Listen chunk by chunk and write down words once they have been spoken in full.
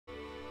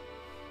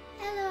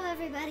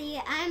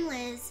everybody, I'm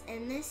Liz,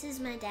 and this is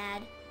my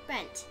dad,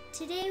 Brent.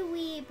 Today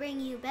we bring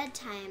you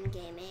bedtime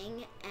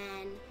gaming,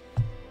 and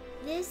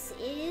this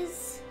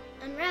is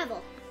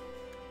Unravel.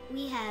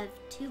 We have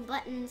 2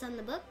 buttons on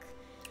the book.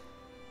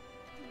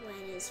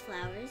 One is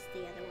flowers,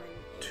 the other one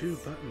is... 2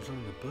 buttons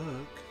on the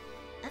book?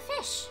 A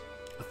fish.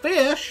 A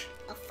fish?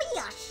 A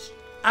fish.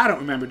 I don't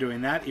remember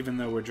doing that, even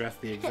though we're dressed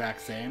the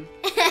exact same.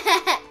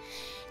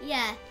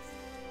 Yeah.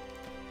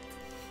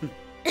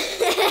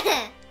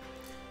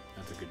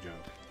 That's a good joke.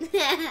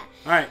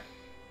 Alright.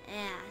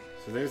 Yeah.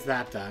 So there's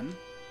that done.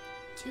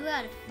 2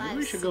 out of 5. Maybe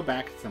we should go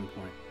back at some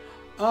point.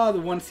 Oh,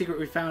 the one secret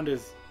we found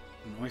is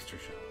an oyster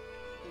shell.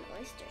 An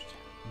oyster shell.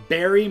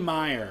 Berry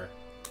Meyer.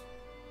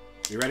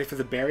 You ready for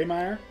the Berry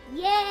Meyer?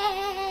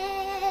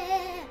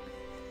 Yeah!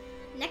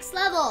 Next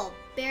level,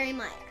 Berry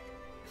Meyer.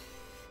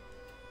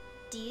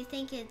 Do you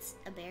think it's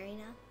a berry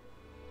now?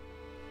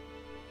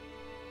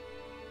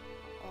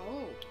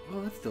 Oh.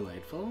 Oh, that's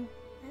delightful.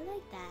 I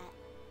like that.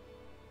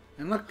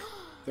 And look,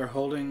 they're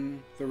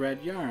holding the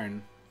red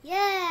yarn.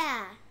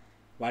 Yeah!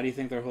 Why do you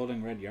think they're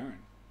holding red yarn?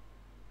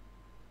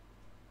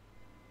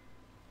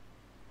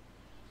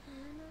 I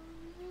don't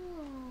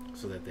know.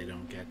 So that they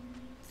don't get...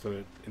 So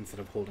that instead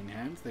of holding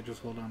hands, they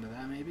just hold on to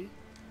that, maybe?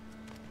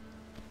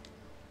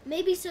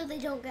 Maybe so they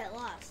don't get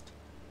lost.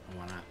 I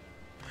want to...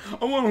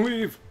 I want to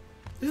leave!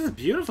 This is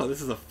beautiful.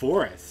 This is a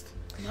forest.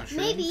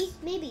 Mushrooms?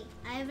 Maybe.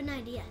 I have an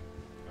idea.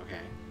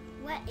 Okay.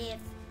 What if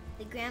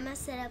the grandma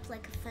set up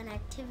like a fun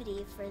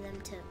activity for them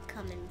to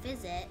come and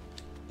visit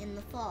in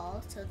the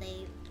fall, so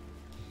they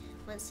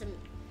want some,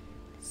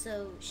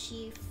 so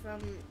she from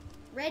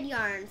red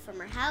yarn from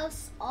her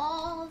house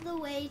all the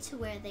way to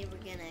where they were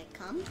gonna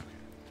come.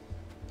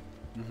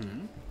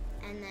 Mm-hmm.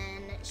 And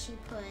then she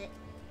put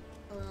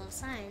a little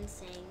sign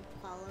saying,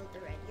 follow the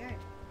red yarn.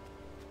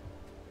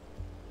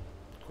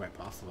 Quite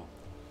possible.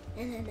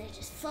 And then they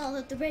just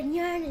followed the red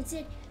yarn and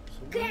said,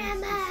 So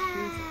Grandma!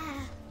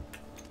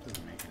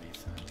 Doesn't make any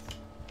sense.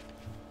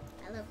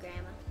 I love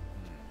Grandma.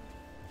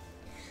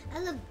 I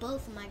love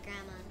both of my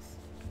grandmas.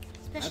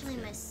 Especially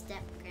my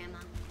step-grandma.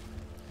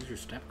 Who's your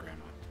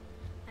step-grandma?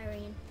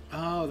 Irene.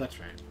 Oh, that's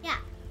right. Yeah.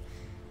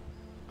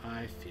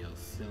 I feel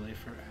silly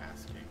for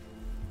asking.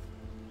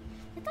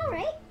 It's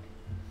alright.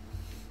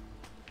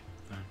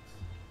 Thanks.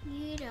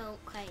 You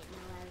don't quite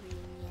know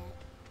Irene yet.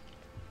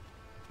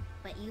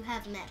 But you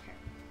have met her.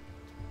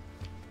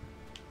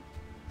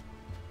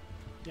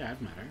 Yeah,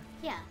 I've met her.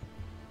 Yeah.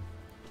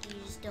 You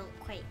just don't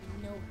quite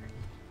know her.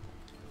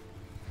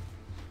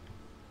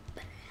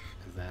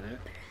 Is that it?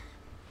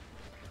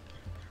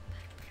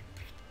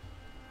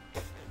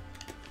 We're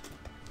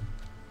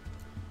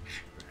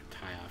gonna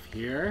tie off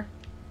here.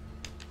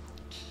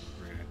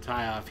 We're gonna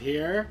tie off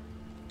here.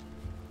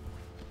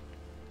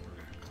 We're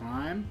gonna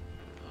climb.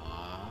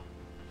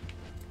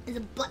 There's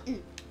a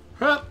button.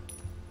 Hup!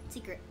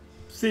 Secret.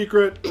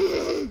 Secret!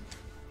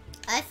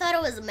 I thought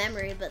it was a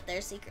memory, but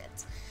they're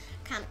secrets.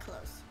 Kind of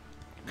close.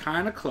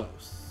 Kind of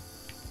close.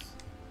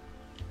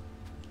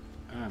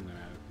 I'm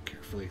gonna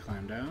carefully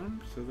climb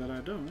down so that I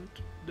don't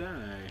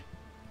die.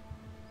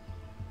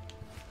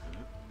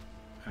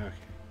 Okay.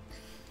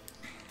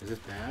 Is this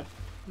bad?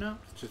 No,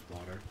 it's just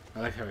water. I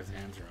like how his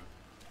hands are up.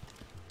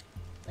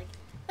 Like,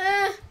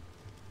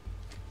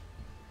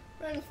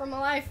 running for my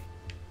life.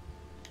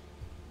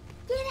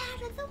 Get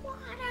out of the water!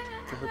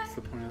 So what's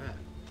the point of that?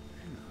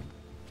 Hang on.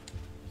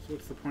 So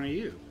what's the point of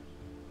you?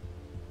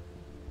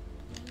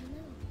 I don't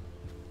know.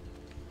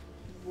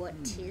 What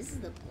is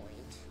the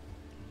point?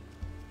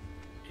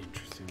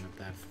 Interesting that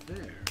that's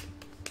there.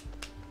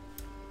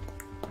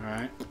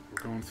 Alright,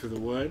 we're going through the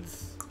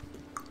woods.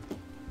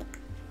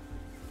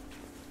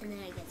 And then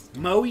I get stuck.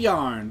 Mow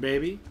yarn,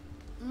 baby.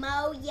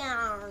 Mow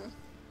yarn.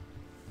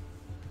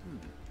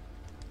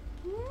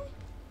 What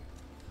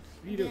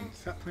are you doing? Yes.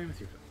 Stop playing with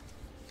your foot.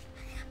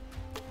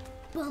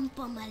 Bump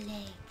on my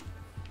leg.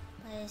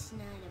 But it's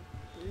not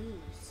a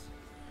bruise.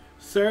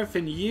 Surf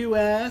in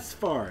U.S.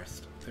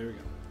 forest. There we go.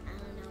 I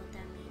don't know what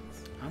that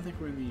means. I don't think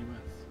we're in the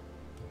U.S.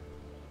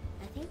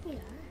 I think we are.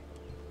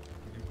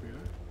 You think we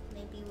are?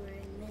 Maybe we're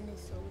in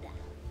Minnesota.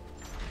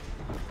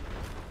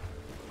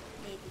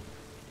 Maybe.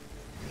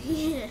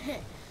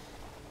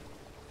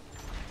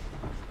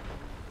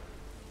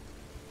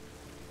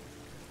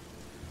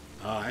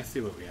 Oh, I see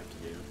what we have to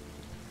do.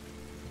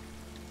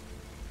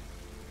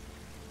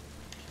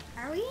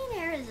 Are we in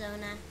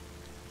Arizona?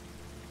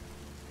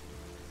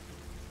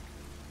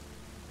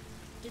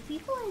 Do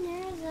people in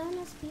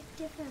Arizona speak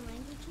different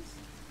languages?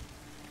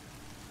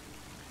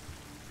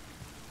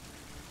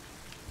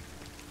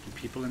 Do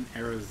people in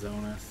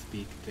Arizona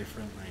speak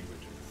different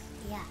languages?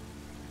 Yeah,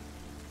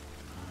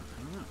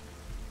 I don't know.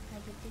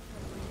 like a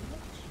different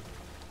language.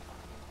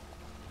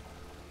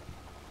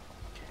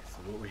 Okay, so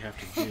what we have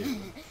to do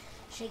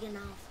Shaking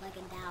off like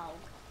a dog.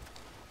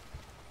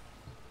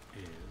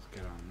 is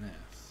get on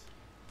this.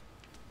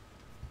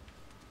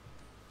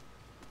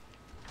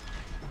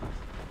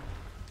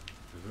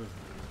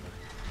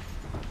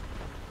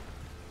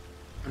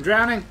 I'm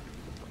drowning!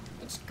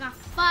 It just got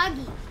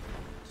foggy. It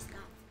just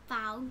got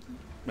foggy.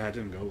 That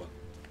didn't go well.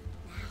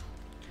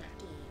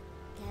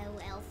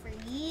 for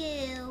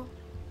you.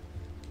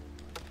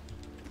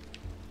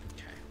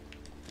 Okay.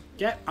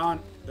 Get on.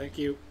 Thank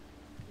you.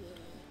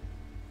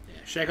 Yeah,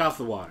 shake off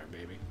the water,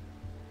 baby.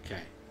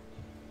 Okay.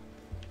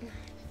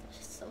 It's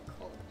just so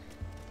cold.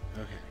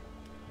 Okay.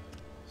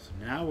 So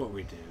now what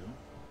we do...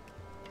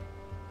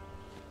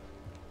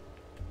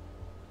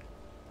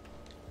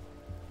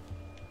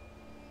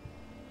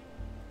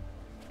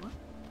 What?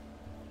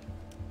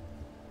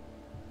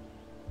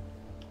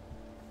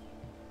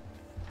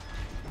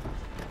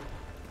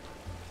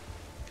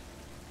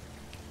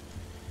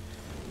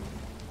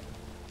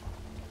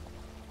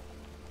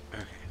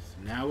 Okay, so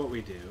now what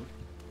we do...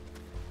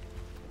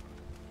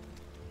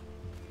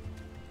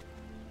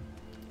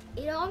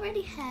 It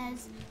already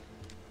has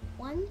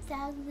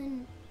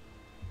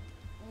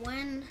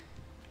 1,001.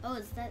 Oh,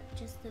 is that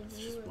just the It's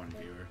viewer? just one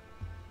viewer.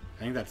 I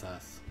think that's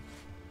us.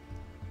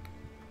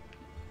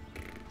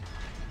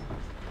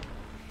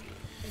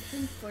 It's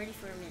been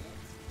 44 minutes.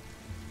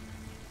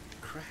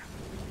 Crap.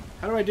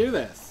 How do I do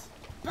this?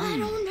 I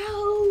don't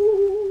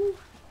know.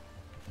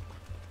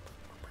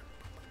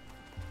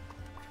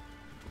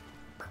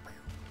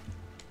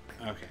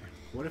 Okay.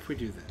 What if we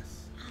do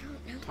this? I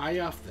don't know. Tie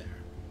you off there.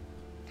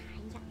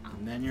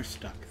 And then you're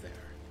stuck there.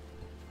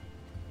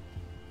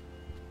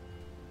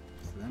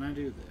 So then I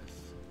do this.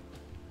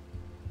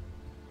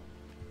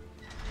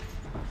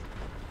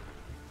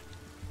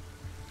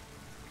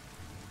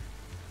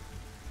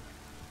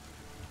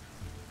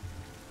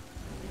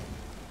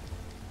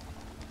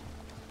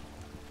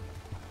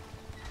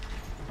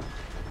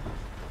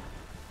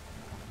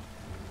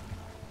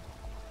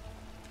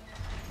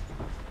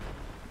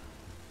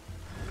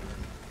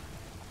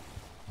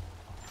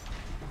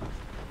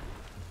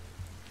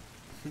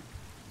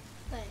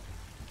 But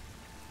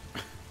I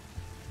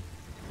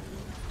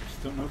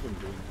just don't know if I'm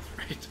doing this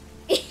right.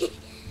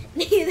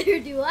 neither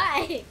do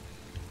I. Okay.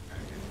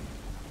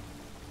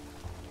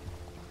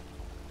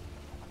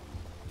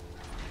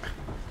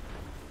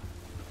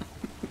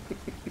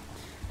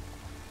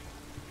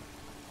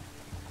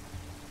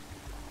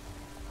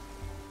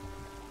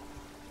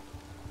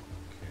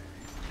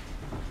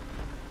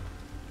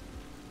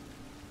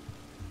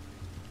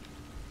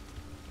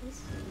 This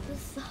is the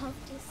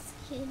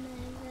softest skin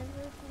I've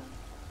ever felt.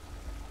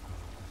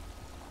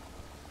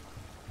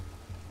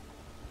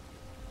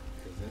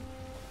 Is it?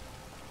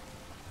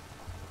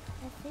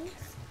 I think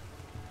so.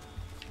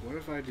 What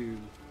if I do...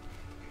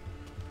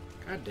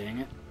 God dang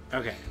it.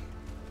 Okay.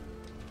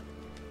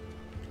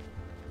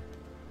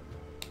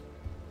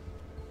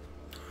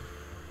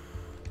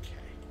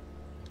 Okay.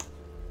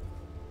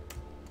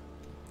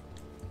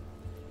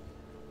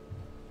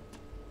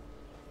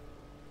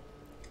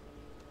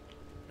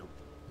 Nope.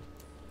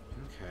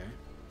 Okay.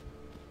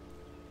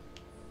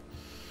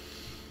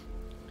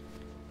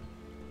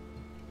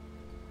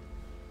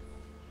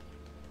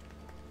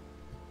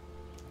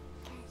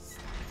 Yes.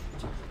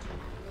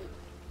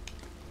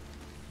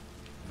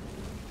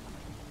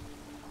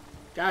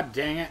 God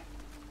dang it.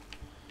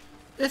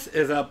 This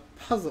is a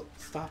puzzle.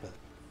 Stop it.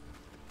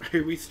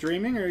 Are we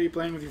streaming or are you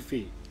playing with your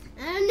feet?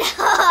 No.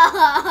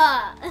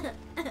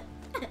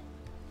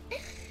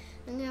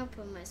 I'm gonna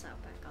put my sock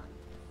back on.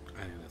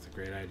 I think that's a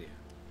great idea.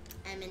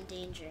 I'm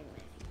endangering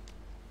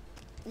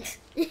my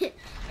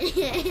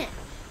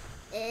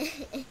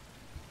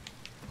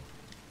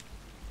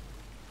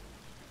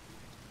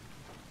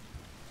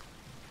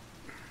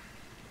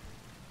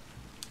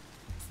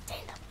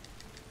Stand up.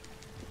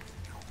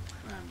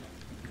 I'm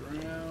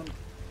gonna drown.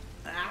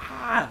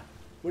 Ah!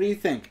 What do you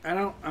think?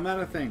 I'm out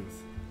of things.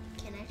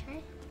 Can I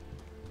try?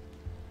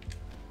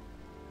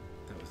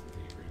 That wasn't the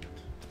agreement.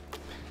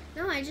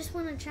 No, I just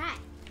want to try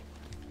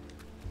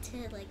to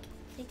like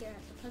figure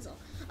out the puzzle.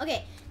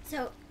 Okay,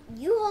 so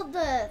you hold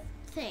the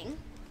thing.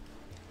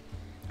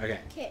 Okay.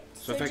 Okay,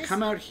 So if I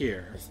come out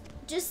here,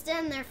 just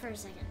stand there for a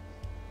second.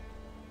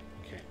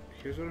 okay,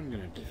 here's what I'm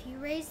gonna do. If you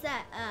raise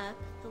that up,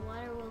 the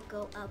water will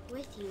go up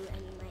with you and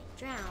you might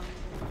drown.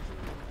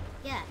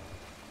 Yeah.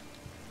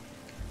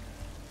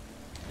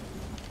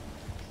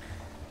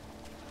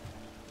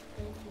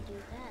 But if you do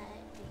that,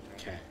 you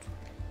might. Okay.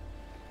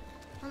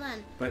 Hold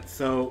on. But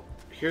so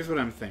here's what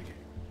I'm thinking.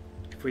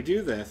 If we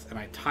do this and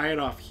I tie it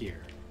off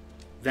here,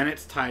 then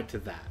it's tied to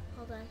that.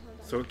 Hold on.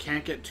 So it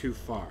can't get too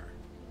far.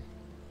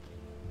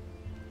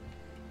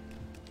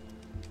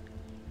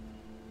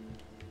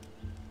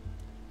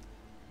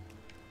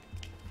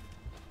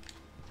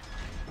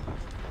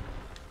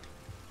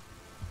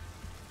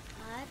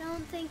 I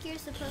don't think you're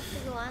supposed to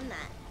go on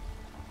that.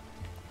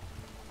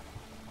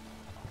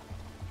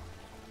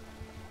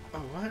 Oh,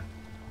 what?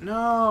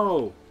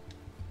 No!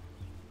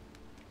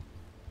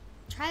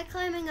 Try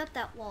climbing up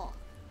that wall.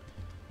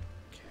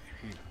 Okay,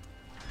 hang on.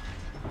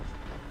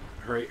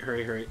 Hurry,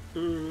 hurry, hurry.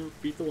 Ooh,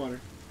 beat the water.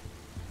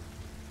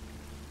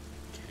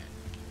 Okay.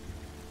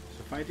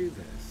 So if I do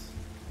this,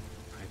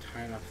 I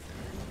tie it up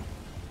there.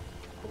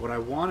 But what I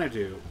want to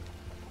do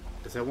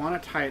is I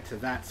want to tie it to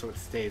that so it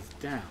stays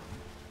down.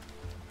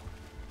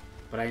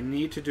 But I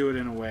need to do it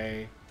in a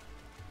way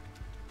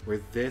where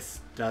this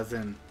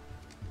doesn't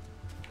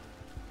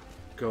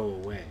go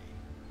away.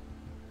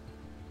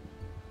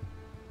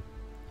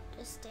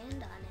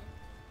 stand on it.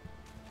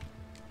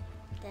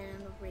 Then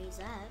it'll raise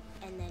up,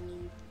 and then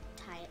you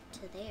tie it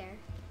to there.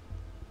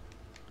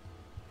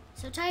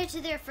 So tie it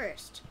to there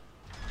first.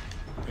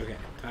 Okay,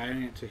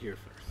 tying it to here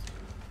first.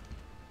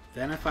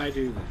 Then if I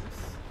do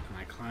this, and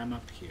I climb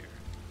up here,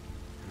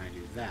 and I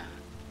do that,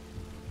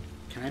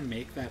 can I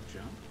make that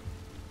jump?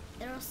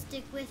 It'll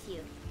stick with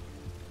you.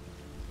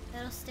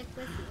 It'll stick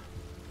with you.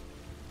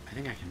 I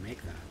think I can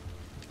make that.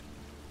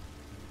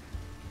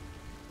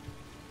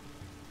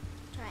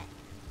 Try it.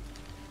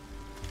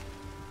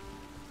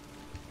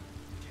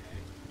 Okay.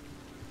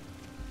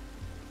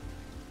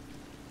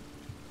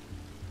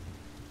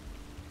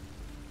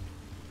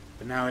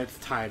 But now it's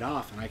tied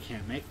off, and I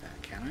can't make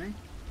that, can I?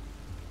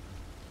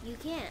 You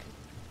can.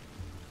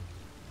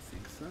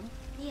 Think so?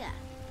 Yeah.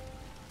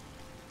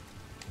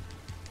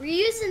 We're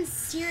using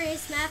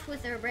serious math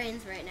with our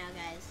brains right now,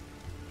 guys.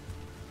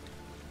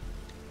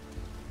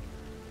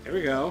 There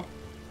we go.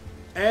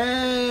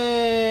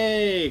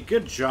 Hey!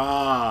 Good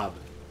job.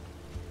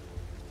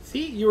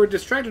 See, you were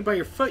distracted by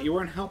your foot. You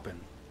weren't helping.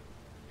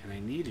 And I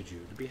needed you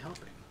to be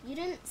helping. You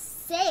didn't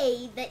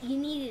say that you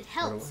needed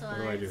help, so What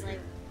do I do was like,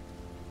 here?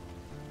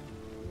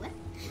 what?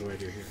 What do I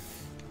do here?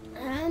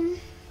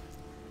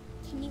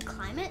 Can you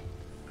climb it?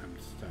 I'm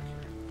stuck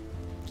here.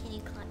 Can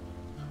you climb?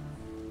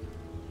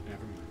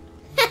 Never mind.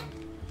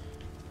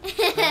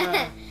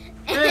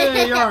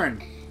 Hey,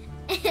 yarn!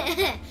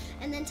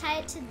 And then tie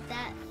it to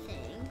that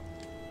thing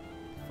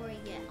before you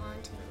get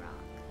onto the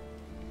rock.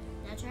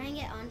 Now try and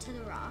get onto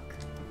the rock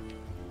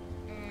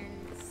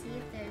and see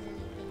if there's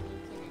anything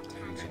you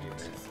can attach it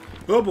to.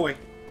 Oh boy!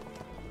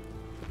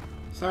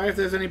 Sorry if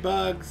there's any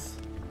bugs.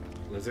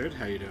 Lizard,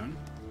 how you doing?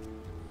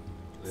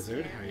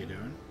 Lizard, how you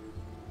doing?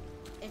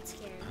 It's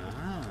scary.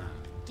 Ah.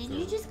 Did so-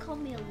 you just call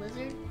me a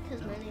lizard?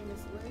 Because my name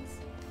is Liz.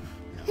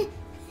 No.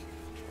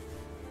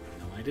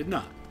 No, I did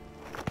not.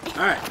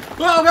 Alright.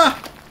 Whoa, no!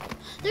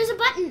 There's a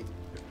button!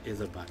 There is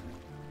a button.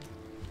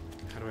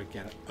 How do I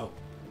get it? Oh.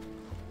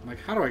 I'm like,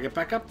 how do I get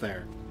back up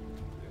there?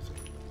 There's a...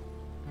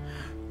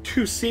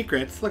 2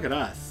 secrets. Look at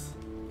us.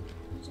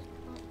 You just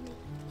bumped me.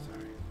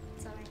 Sorry.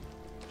 Sorry.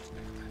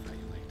 I thought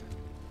you liked it.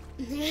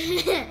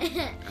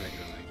 I think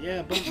you're like,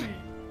 yeah, bump me.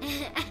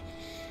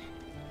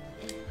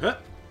 Huh.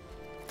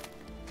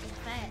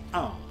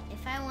 Oh.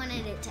 If I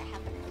wanted it to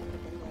happen, I would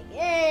have been like,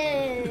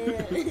 yeah.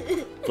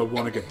 If I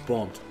want to get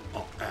bumped,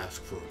 I'll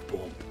ask for a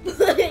bump.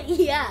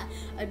 Yeah.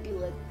 I'd be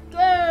like,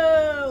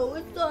 go,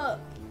 what's up?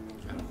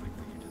 I don't think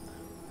that you did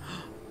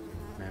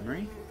that.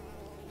 Memory?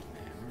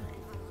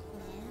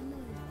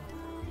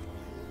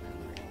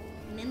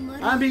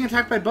 Memory. I'm being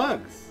attacked by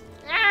bugs.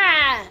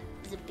 Ah!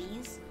 Is it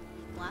bees?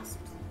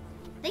 Wasps?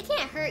 They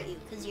can't hurt you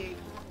because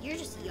you're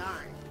just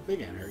yarn. They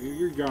can't hurt you.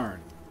 You're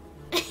yarn.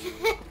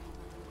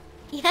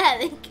 Yeah,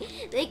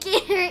 they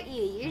can't hurt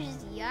you. You're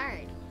just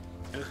yarn.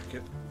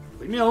 Ugh,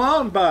 leave me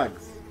alone,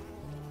 bugs.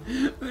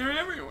 They're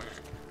everywhere.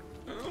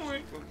 Oh my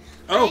God.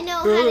 Oh.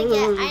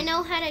 I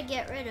know how to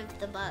get rid of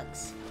the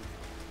bugs.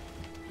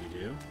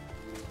 You do?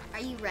 Are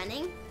you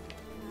running?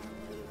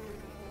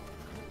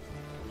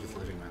 Just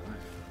living my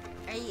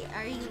life.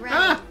 Are you running?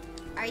 Ah!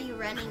 Are you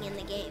running in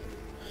the game?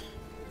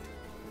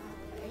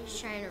 Are you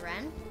trying to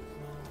run?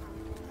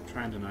 I'm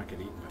trying to not get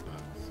eaten by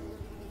bugs.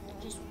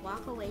 Just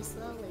walk away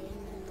slowly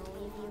and then they'll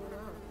leave you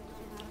alone.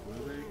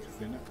 Will they? Because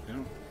they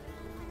don't.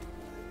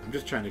 I'm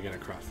just trying to get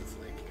across this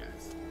lake,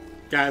 guys.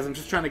 Guys, I'm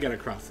just trying to get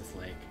across this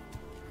lake.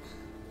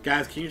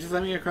 Guys, can you just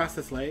let me across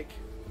this lake?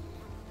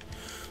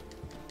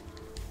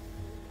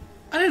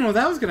 I didn't know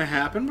that was gonna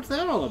happen. What's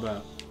that all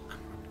about?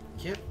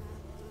 Get.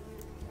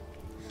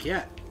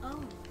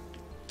 Oh.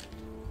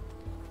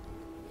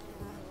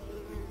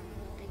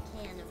 I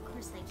can. Of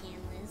course I can,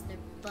 Liz. They're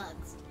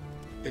bugs.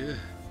 Ugh.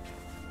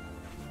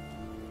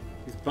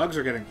 These bugs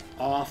are getting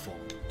awful.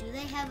 Do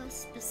they have a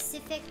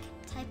specific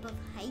type of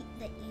height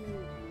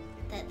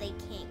that they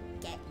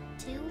can't get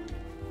to? I don't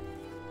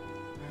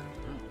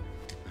know.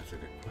 That's a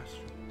good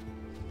question.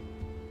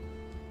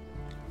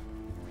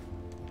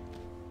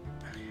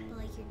 Okay. But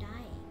like you're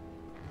dying.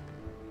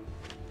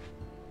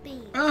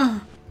 Bing.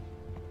 Ah!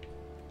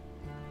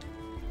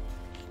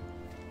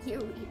 You're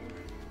weird.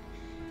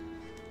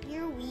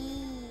 You're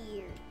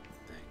weird.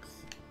 Thanks.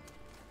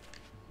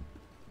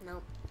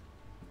 Nope.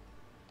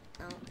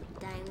 No,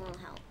 dying won't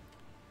help.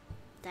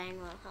 Dying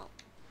won't help.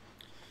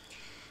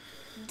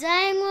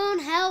 Dying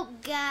won't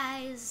help,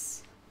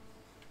 guys.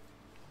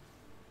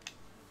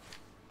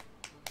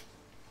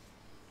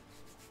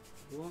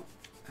 Well,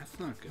 that's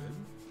not good.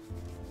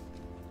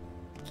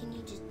 Can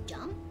you just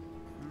jump?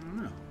 I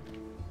don't know.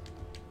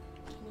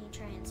 Can you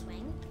try and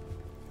swing?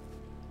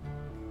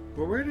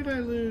 Well, where did I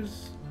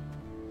lose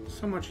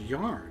so much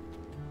yarn?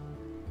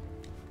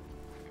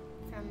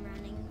 From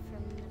running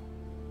from the...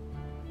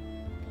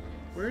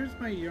 Where's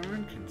my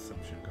yarn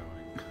consumption going?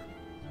 I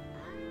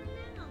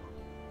don't know.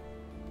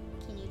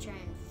 Can you try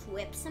and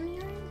whip some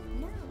yarn?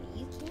 No,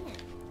 you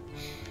can't.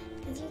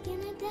 Because you're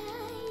gonna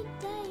die.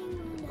 Dying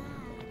will not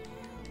help.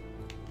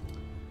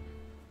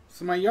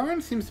 So my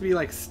yarn seems to be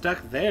like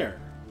stuck there.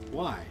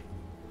 Why?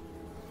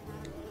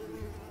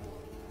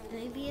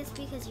 Maybe it's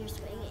because you're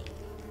swinging.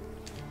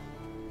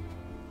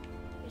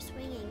 You're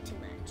swinging too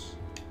much.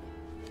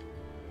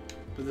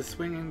 But the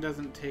swinging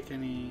doesn't take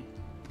any...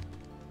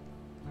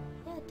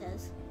 Yeah, it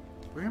does.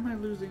 Where am I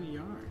losing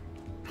yarn?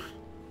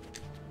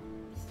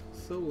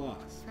 So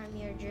lost. From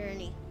your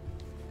journey.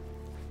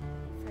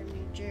 From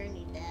your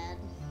journey, Dad.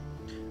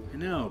 I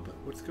know, but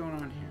what's going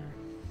on here?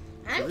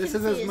 I'm So this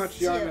is as much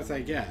yarn too. as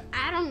I get.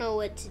 I don't know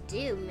what to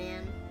do,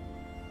 man.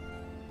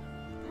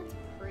 That's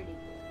pretty cool.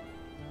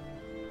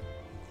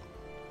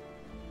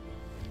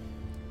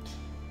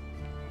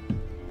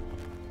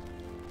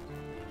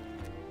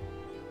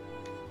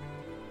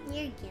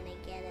 You're gonna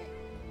get it.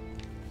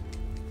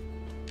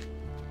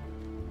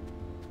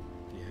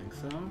 You think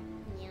so?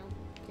 Yeah.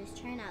 Just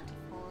try not to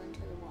fall into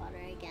the water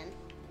again.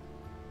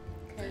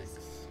 Because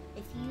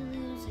if you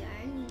lose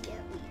yarn, you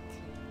get weak.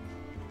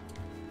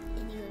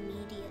 And you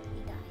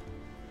immediately die.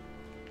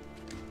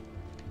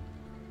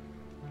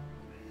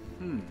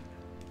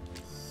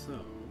 So,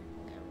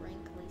 Got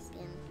wrinkly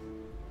skin.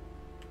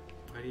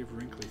 why do you have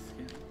wrinkly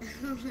skin? I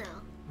don't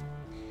know.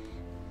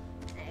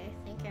 I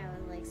think I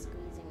was like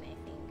squeezing my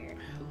finger.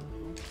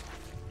 Hello.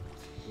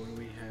 What do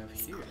we have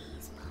here?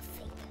 Squeeze my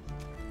finger.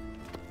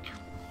 Ow.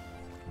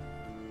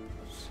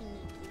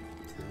 Sneaky.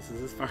 So this is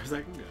as far as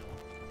I can go.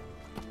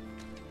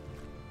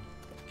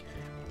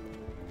 Okay.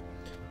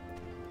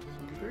 So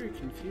I'm very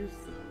confused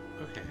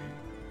though. Okay.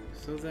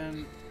 So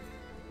then,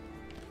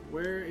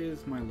 where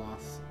is my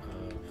loss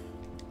of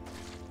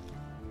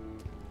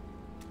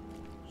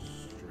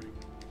string?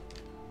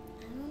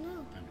 I don't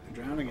know. I'm gonna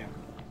drown again.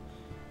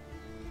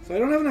 So I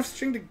don't have enough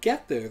string to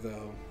get there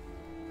though.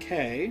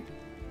 Okay.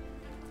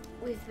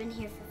 We've been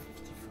here for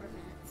 54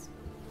 minutes.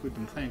 We've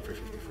been playing for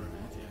 54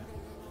 minutes, yeah.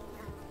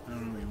 I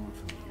don't know what you want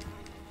from me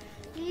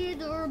here.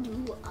 Either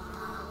blue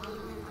eye.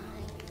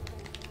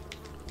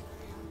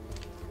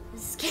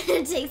 This is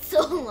gonna take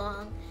so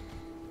long.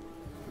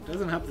 It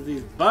doesn't help that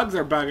these bugs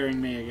are buggering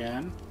me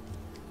again.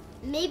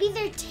 Maybe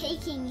they're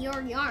taking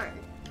your yarn.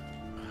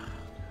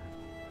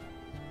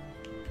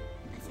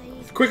 I thought you...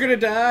 It's quicker to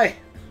die.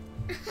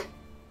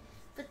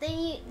 But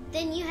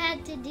then you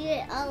had to do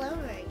it all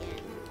over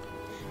again.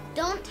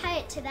 Don't tie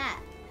it to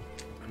that.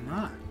 I'm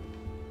not.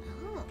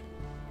 Oh.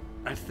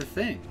 That's the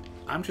thing.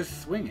 I'm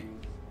just swinging.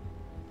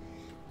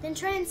 Then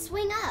try and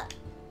swing up.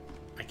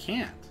 I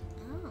can't.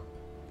 Oh.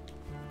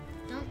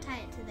 Don't tie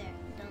it to there.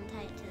 Don't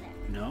tie it to there.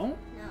 No?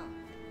 No.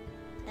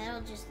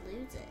 That'll just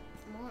lose it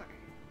more.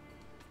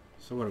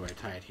 So what do I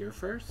tie it here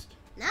first?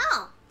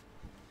 No.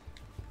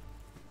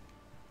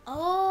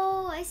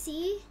 Oh, I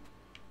see.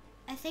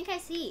 I think I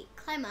see.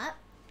 Climb up.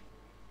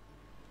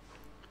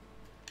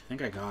 I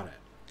think I got it.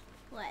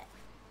 What?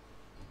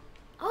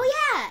 Oh,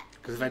 yeah.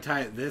 Because if I tie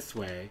it this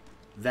way,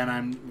 then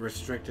I'm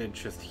restricted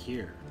just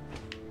here.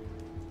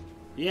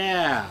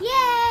 Yeah.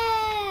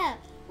 Yeah.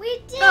 We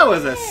did it. That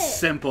was a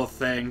simple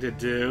thing to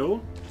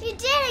do. We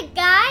did it,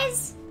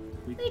 guys.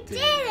 We We did did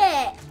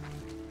it.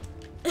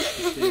 We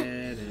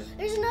did it.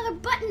 There's another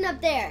button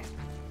up there.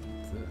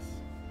 What's this?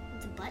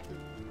 It's a button.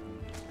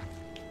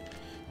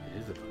 It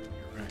is a button,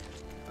 you're right.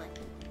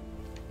 Button.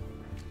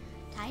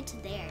 Tied to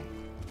there.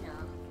 No,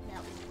 that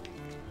won't work.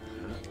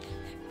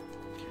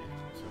 Okay,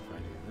 so if I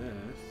do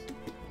this,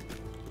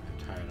 I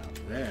tie it up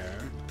there.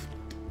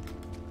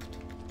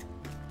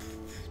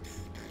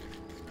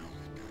 No.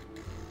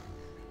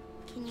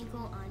 Can you go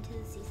onto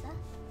the seesaw?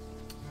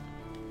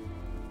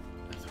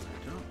 That's what I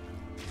don't know.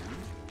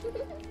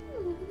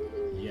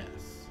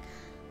 Yes.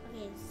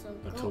 Okay, so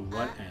But go to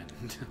what up.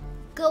 end?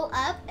 Go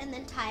up and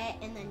then tie it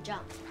and then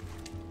jump.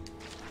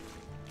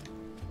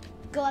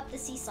 Go up the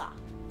seesaw.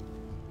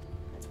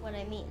 That's what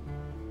I mean.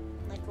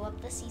 Like go up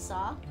the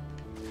seesaw.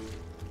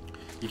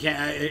 You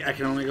can't. I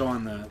can only go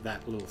on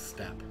that little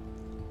step.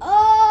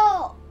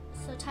 Oh!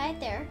 So tie it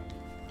there.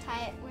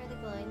 Tie it where the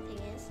glowing thing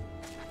is.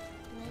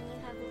 And then you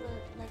have a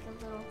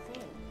little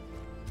thing.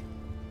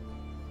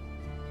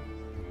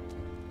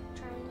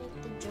 Try and make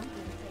the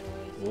jumping thing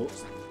where you can Whoa.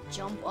 just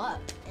jump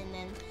up and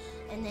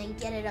then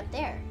get it up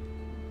there.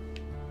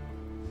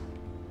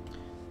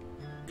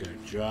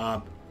 Good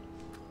job.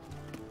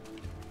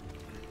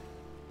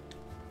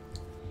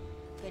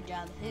 Good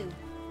job, who?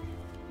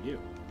 You.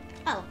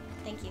 Oh,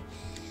 thank you.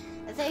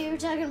 I thought you were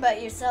talking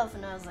about yourself,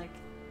 and I was like,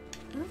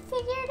 who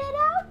figured it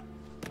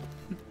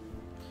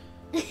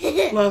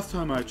out? Last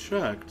time I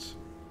checked,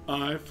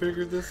 I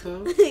figured this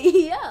out.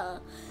 Yeah.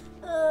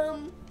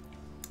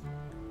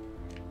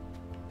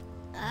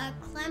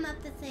 Climb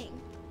up the thing.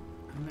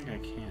 I don't think I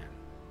can.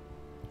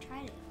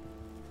 Try it.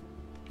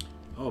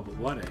 Oh, but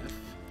what if?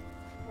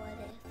 What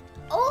if?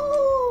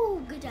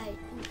 Oh, good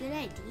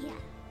idea.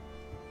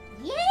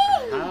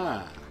 Yay!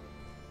 Ah.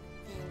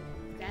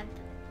 Then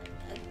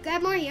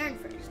grab more yarn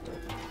first.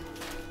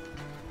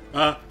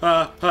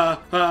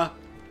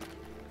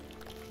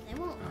 They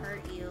won't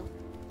hurt you.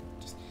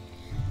 Just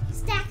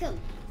stack them.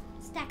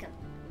 Stack them.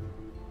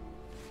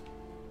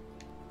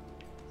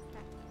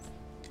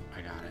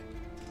 I got it.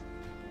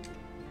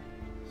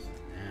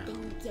 Now.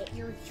 Then get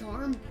your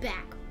yarn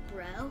back,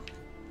 bro.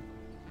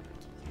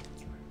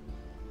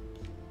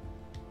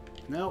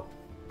 Nope.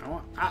 I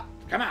want... Ah,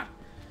 come on.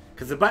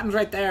 Because the button's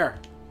right there.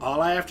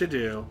 All I have to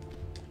do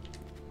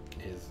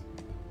is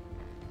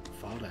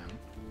fall down.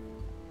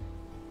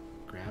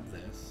 Grab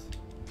this.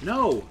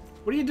 No!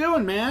 What are you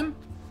doing, man?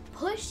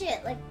 Push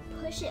it. Like,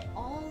 push it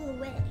all the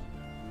way.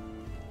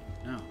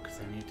 No, because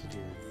I need to do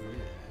this.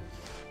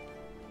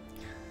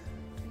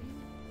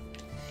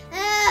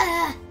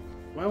 Ah!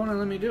 Why won't it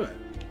let me do it?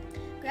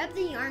 Grab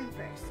the yarn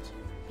first,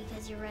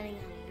 because you're running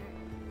out of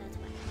yarn. That's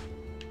why.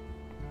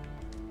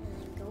 And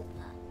then go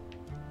up.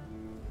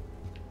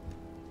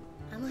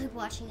 I'm like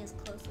watching as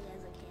closely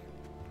as I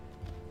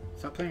can.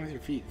 Stop playing with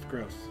your feet. It's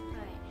gross.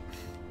 Alright.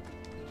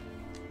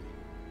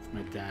 It's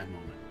my dad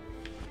moment.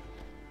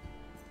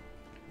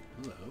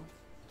 Hello.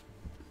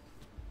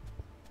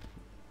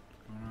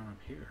 What's going on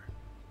up here?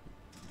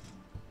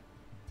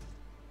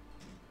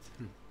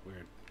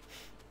 Weird.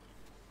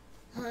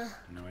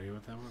 No idea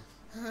what that was.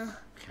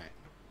 Okay.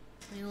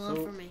 What do you want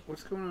from me?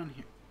 What's going on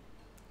here?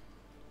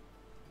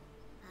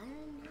 I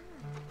don't know.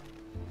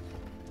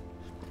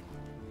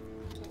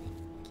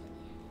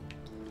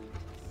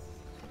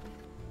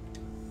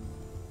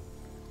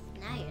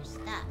 Now you're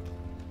stuck.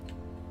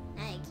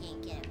 Now you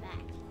can't get it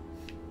back.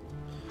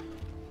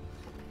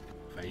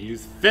 If I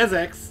use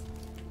physics.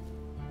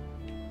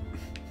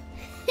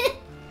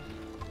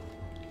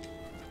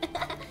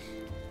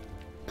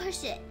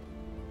 Push it.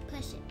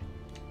 Push it.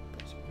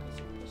 Push it.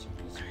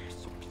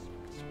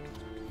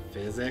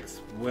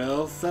 Physics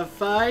will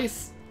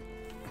suffice.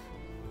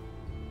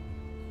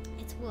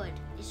 It's wood.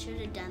 You should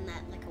have done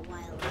that like a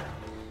while ago.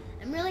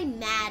 I'm really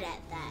mad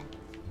at that.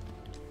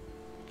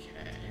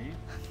 Okay.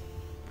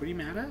 What are you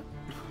mad at?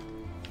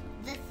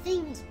 The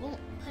things won't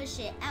push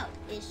it out.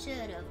 It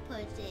should have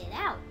pushed it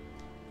out.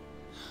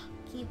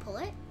 Can you pull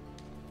it?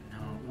 No,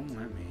 it won't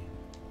let me.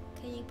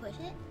 Can you push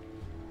it?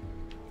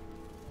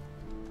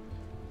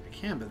 I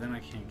can, but then I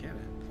can't get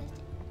it.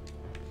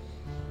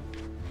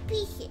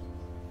 Push it.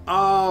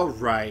 All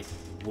right,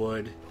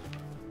 wood.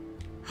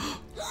 All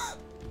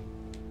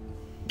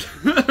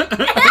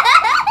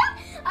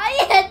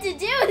you had to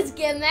do is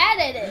get mad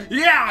at it.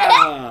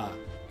 Yeah!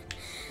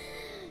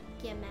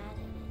 Get mad at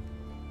it.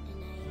 And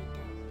now you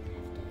don't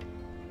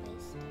have to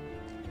waste it.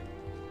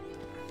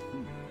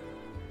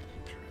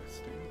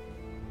 Interesting.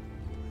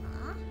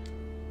 Huh?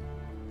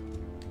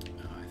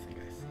 Oh, I think I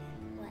see.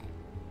 What?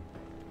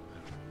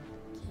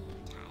 Can you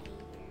tie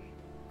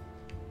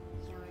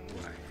your yarn?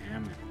 What I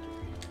am going to do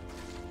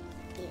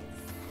Is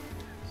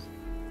is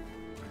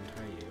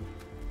untie you,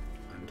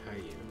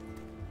 untie you,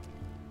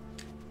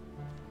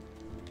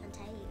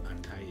 untie you.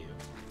 untie you,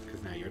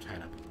 because now you're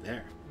tied up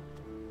there.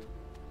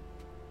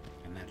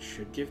 And that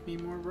should give me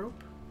more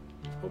rope,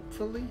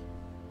 hopefully.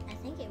 I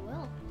think it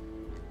will.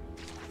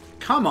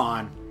 Come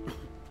on!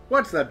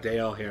 What's up,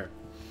 Dale, here?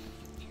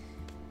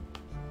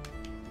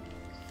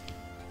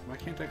 Why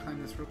can't I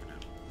climb this rope now?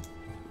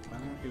 Why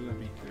won't you let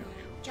me? There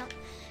we go. Jump.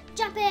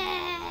 Jump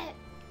it!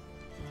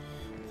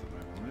 That's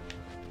what I wanted.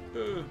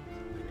 There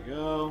we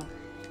go.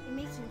 You're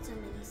making so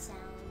many sounds.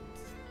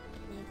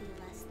 Maybe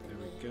less than There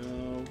me. we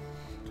go.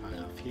 Tie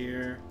off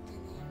here.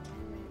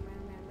 And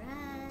then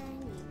run.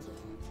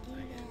 You I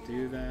can't can do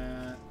do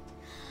that.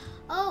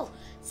 Oh,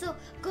 so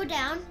go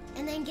down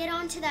and then get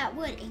onto that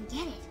wood and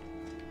get it.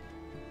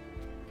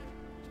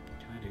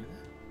 Can I do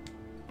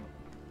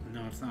that?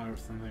 No, it's not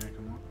something I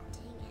can walk on.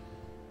 Dang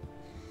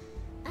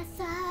it. I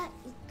thought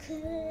you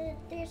could.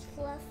 There's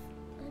fluff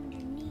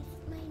underneath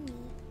my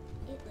knee.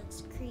 It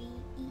looks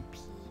creepy.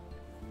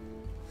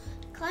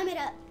 Climb it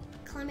up.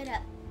 Climb it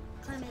up.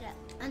 Climb it up.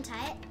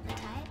 Untie it.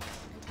 Untie it.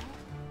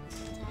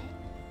 Untie it.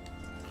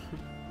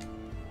 Untie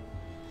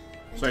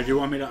it. Sorry, do you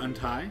want me to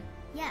untie?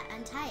 Yeah,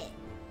 untie it.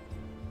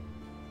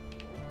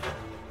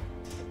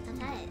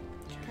 Untie it.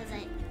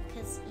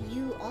 Because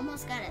you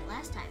almost got it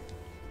last time.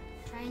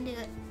 Try and do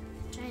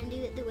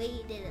it the way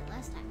you did it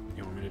last time.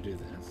 You want me to do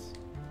this?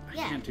 I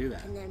Yeah, can't do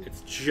that. and then-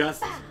 It's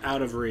just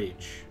out of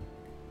reach.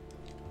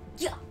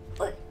 Yeah.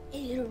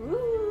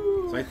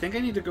 So I think I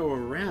need to go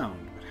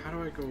around, but how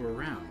do I go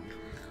around?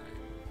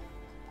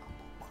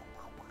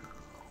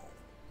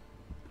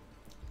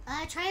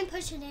 Try and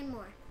push it in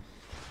more.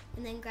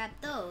 And then grab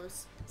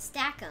those,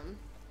 stack them,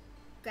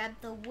 grab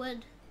the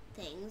wood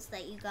things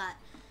that you got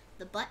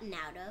the button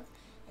out of,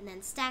 and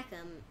then stack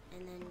them,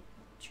 and then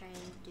try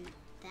and do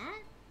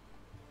that.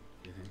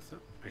 You think so?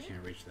 I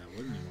can't reach that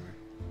wood anymore.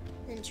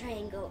 Then try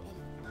and go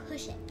and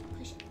push it.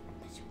 Push it.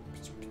 Push it.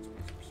 Push it.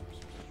 Push it. Push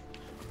it.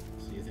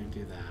 So you think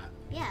do that,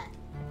 Yeah.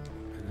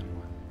 and then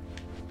what?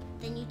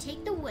 Then you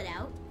take the wood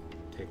out.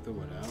 Take the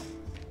wood out.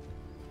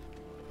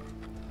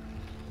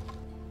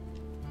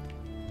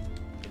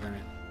 But then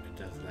it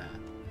does that.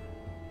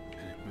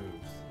 And it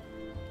moves.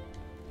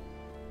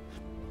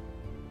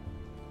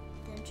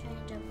 Then try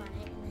to jump on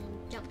it, and then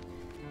jump.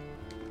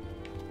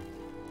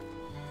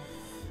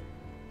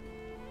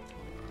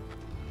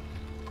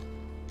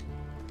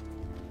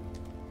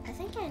 I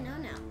think I know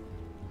now.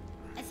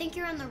 I think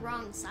you're on the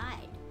wrong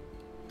side.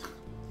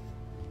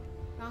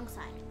 Wrong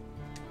side.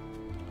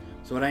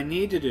 So what I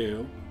need to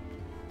do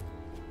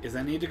is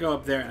I need to go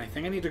up there, and I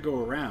think I need to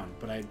go around,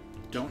 but I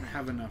don't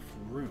have enough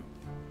room.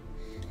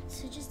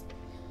 So just...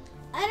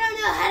 I don't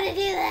know how to do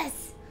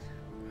this!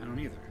 I don't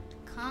either.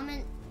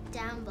 Comment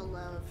down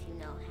below if you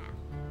know how.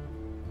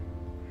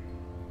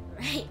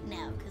 Right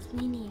now, because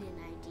we need an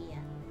idea.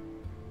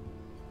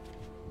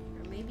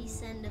 Or maybe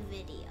send a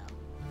video.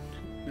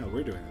 No,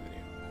 we're doing the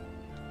video.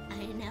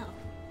 I know.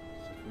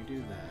 So if we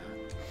do that...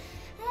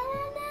 I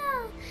don't know.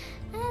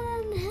 I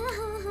don't know.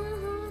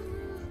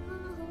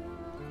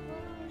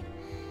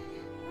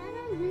 I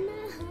don't know.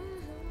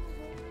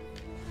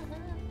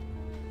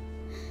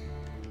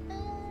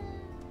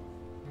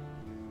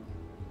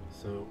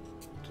 So,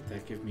 did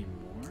that give me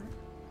more?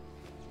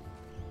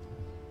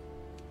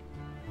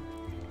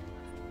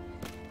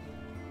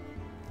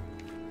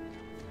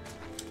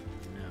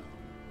 No.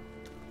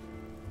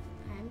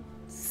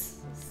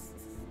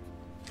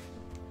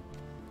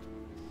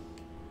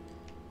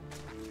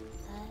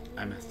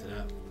 I messed it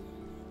up.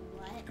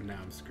 What? And now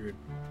I'm screwed.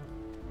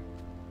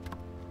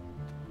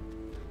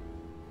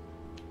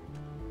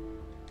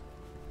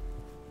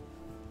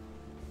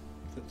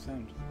 What's that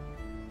sound?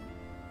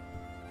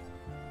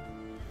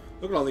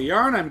 Look at all the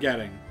yarn I'm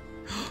getting.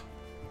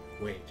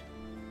 Wait.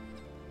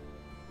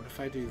 What if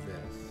I do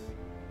this?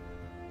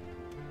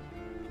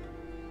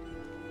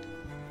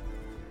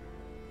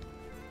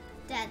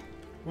 Dad,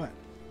 What?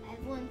 I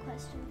have one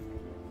question for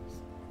you.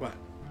 What?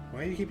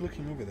 Why do you keep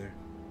looking over there?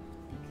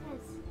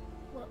 Because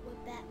what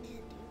would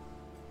Batman do?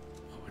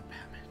 What would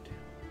Batman do?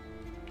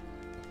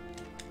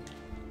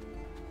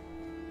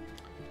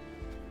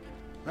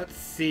 Let's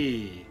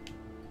see.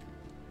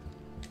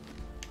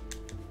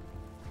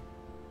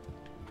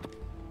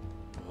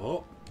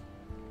 Oh.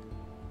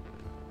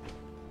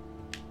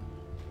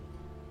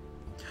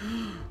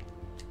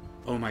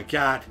 Oh my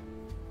god.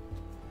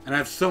 And I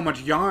have so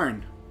much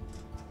yarn.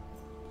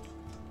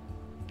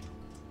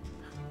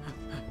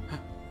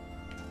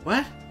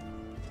 What?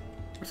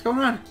 What's going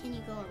on? Can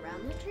you go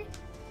around the tree?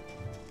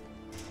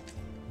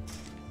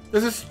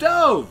 There's a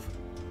stove!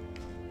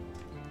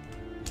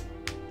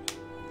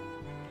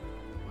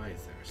 Why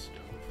is there a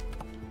stove?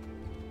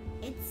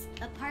 It's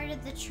a part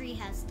of the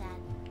treehouse, Dad.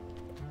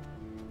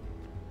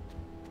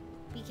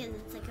 Because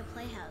it's like a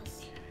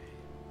playhouse.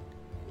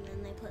 And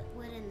then they put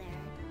wood in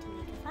there to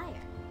make a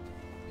fire.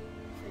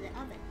 For the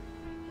oven.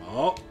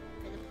 Oh.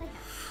 For the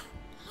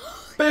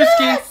playhouse.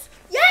 Biscuits!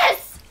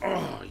 Yes!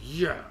 Oh,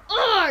 yeah.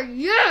 Oh,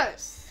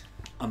 yes!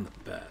 I'm the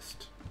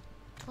best.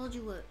 Told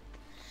you what.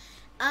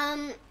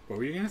 What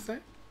were you gonna say?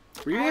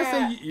 Were you gonna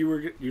say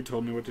you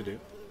told me what to do?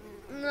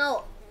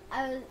 No.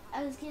 I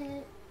was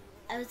gonna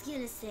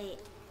say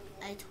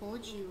I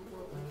told you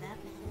what would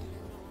Batman do.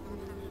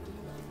 And then you did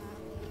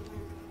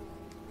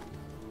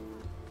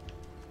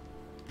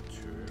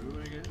it.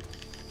 True, I guess.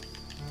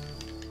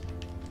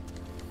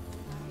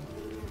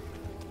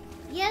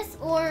 Yes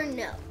or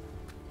no?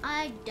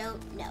 I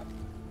don't know.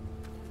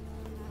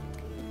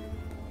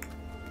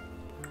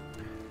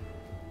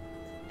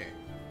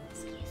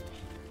 Excuse me.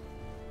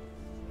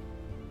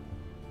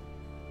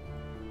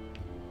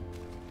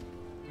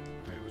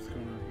 Wait, what's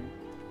going on here?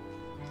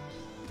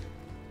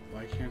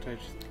 Why can't I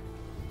just...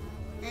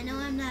 I know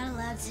I'm not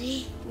allowed to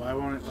eat Why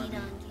won't it on let me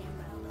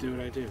camera. do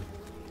what I do?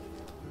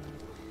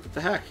 What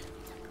the heck?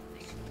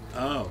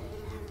 Oh.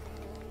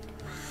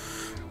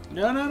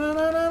 No, no, no,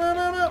 no, no, no,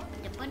 no, no!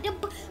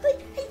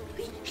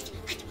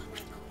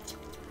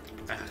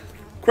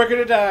 Quicker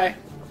to die.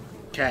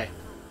 Okay.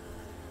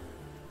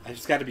 I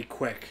just got to be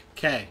quick.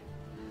 Okay.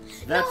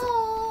 That's No!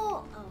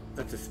 Oh.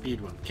 that's a speed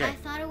one. I Okay.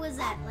 thought it was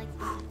at like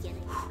the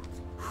beginning.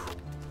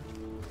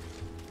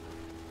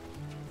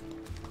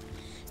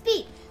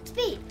 Speed!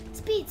 Speed!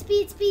 Speed!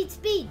 Speed! Speed!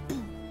 Speed!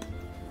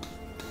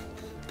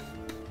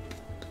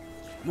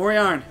 More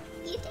yarn.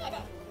 You did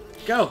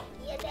it! Go.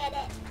 You did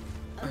it!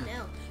 Oh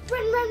no!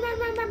 Run! Run! Run!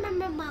 Run! Run! Run!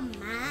 Run! Run!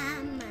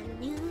 Mama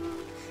new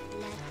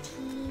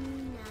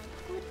Latina.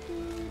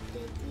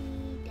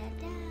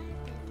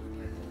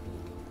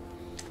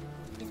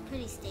 It's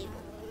pretty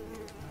stable.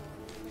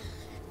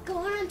 Go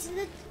on to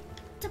the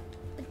top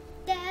of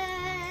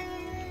that.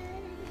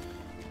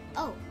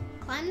 Oh,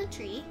 climb the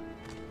tree.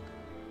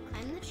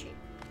 Climb the tree.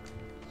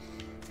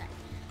 Sorry.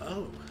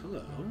 Oh,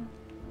 hello.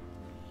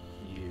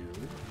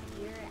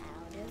 You're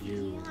out of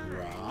You yarn.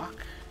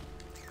 rock.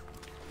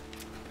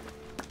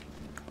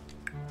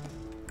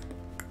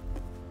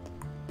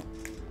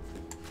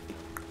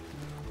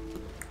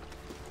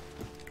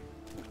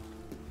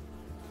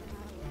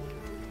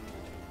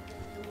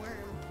 The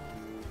worm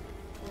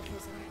with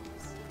his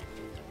arms.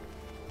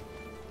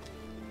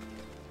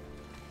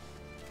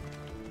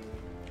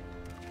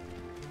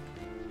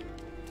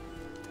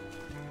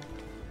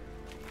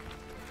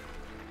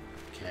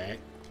 Okay.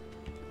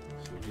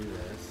 So we do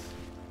this.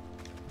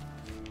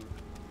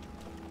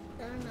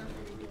 I don't know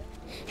how to do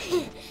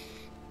it.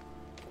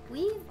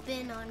 We've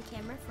been on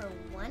camera for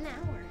 1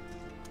 hour.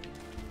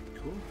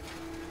 Cool.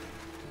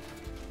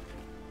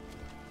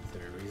 Is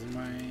there a reason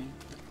why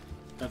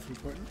that's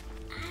important?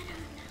 I don't know.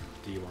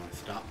 Do you want to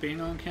stop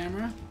being on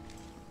camera?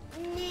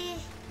 Nah.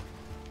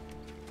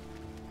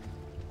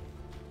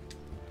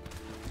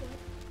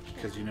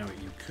 Because you know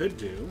what you could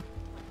do?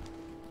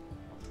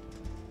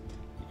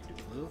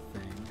 little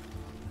thing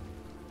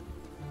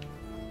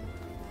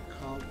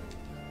called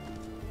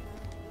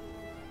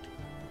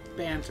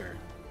banter.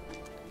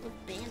 What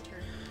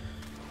banter?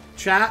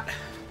 Chat,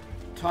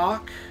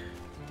 talk.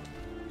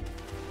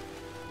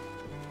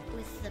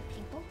 With the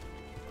people?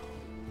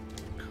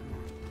 Come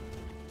on.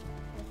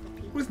 With the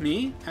people. With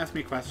me, ask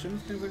me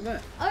questions, things like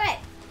that. Alright.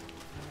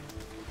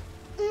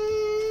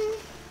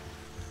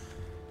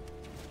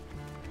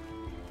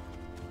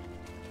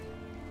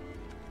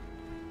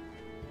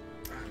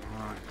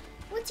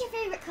 What's your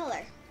favorite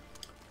color?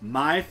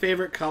 My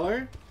favorite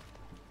color?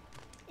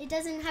 It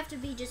doesn't have to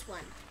be just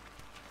one.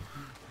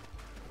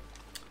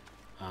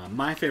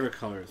 My favorite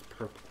color is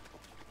purple.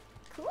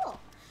 Cool.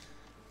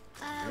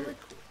 Very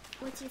cool.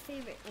 What's your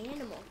favorite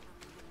animal?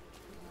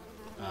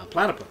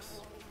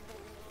 Platypus.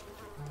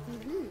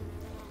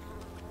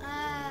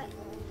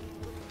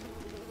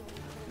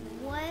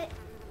 What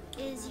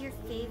is your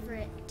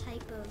favorite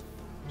type of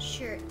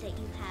shirt that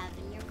you have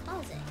in your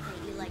closet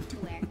that you like to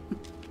wear?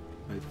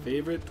 My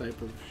favorite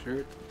type of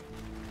shirt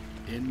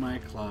in my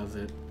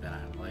closet that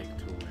I like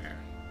to wear.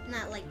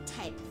 Not like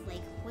type,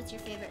 like what's your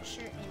favorite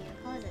shirt in your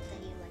closet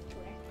that you like to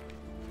wear?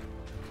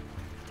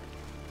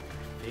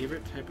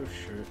 Favorite type of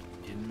shirt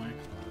in my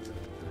closet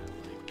that I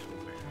like to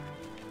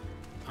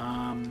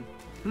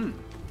wear.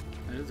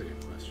 That is a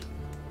good question.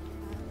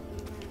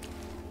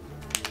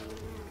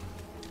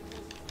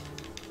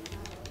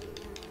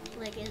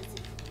 Like, is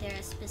there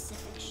a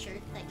specific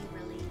shirt that you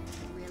really,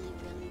 really,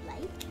 really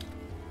like?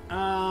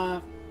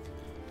 I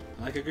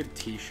like a good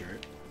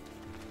t-shirt.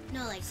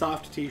 No, like,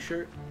 Soft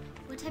t-shirt.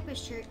 what type of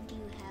shirt do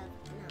you have?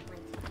 Not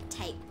like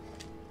type.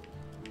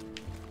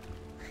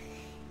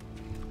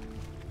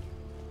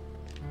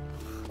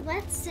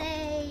 Let's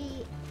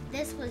say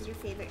this was your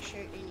favorite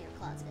shirt in your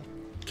closet.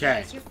 Okay.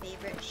 What's your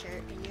favorite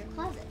shirt in your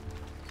closet?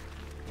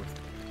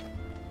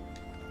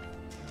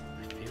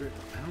 My favorite?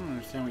 I don't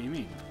understand what you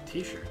mean.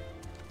 T-shirt.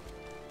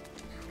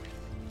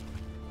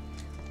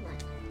 Come on.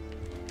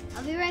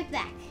 I'll be right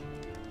back.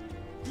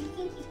 You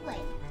can keep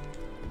playing.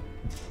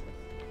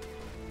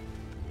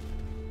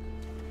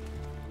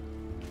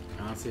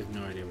 I honestly have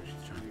no idea what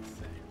she's trying to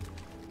say.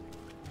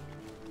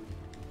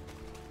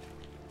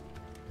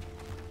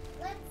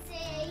 Let's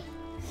say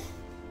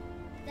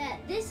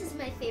that this is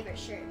my favorite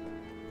shirt.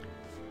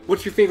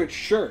 What's your favorite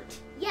shirt?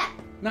 Yeah,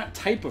 Not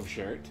type of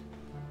shirt.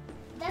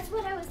 that's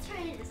what I was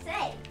trying to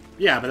say.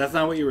 Yeah, but that's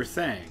not what you were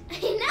saying. I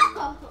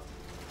know.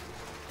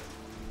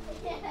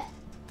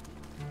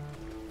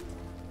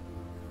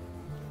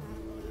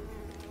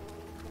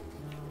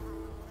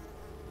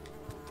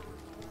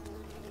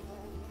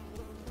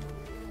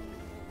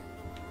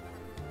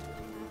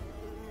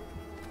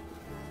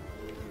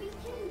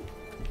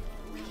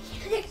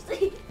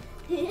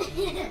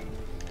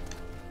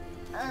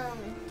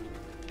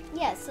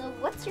 Yeah, so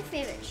what's your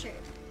favorite shirt?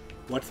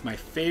 What's my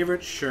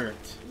favorite shirt?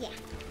 Yeah.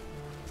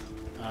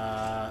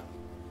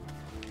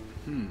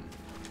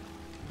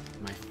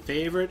 My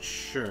favorite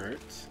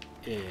shirt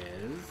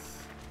is,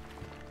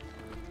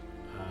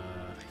 I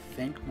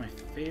think my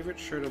favorite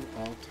shirt of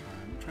all time.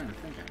 I'm trying to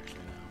think actually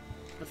now.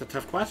 That's a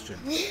tough question.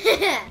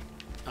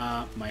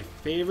 My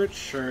favorite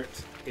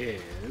shirt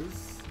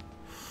is,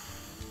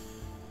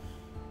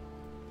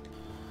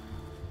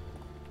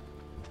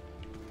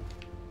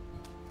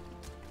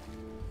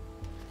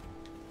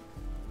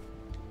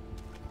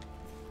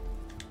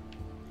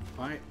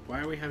 why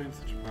are we having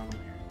such a problem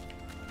here?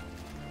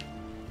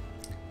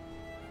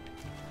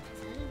 Is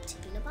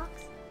that a tuna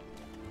box?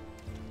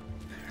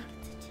 There.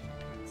 It's a tuna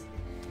box.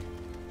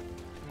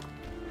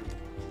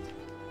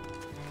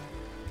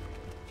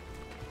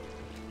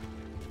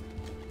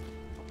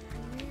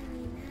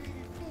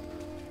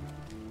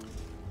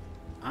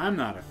 I'm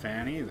not a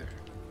fan either.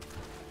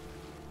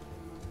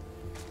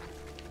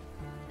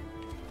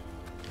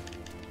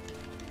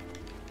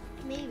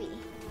 Maybe.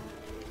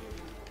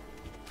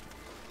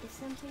 If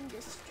something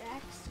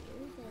distracts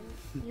you,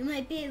 then you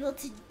might be able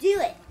to do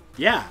it.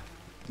 Yeah,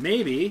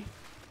 maybe.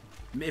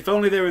 If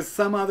only there was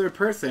some other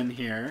person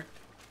here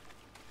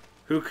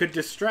who could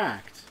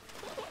distract.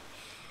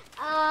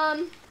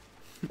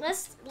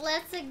 Let's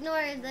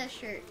ignore the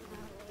shirt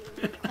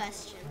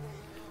question.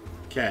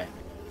 Okay.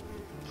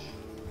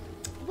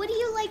 What do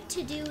you like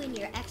to do in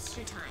your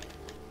extra time?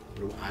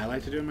 What do I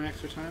like to do in my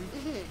extra time?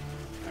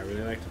 Mm-hmm. I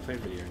really like to play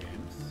video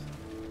games.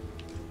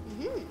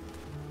 Mm-hmm.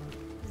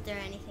 Is there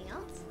anything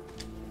else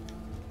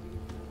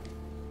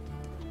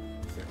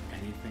Is there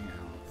anything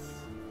else?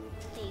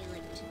 that you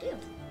like to do?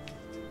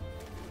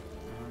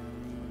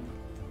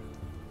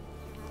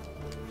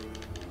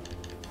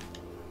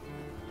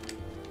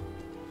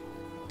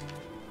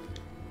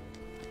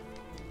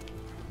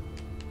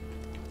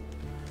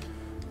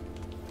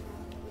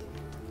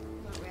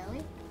 Not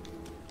really.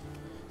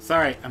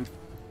 Sorry,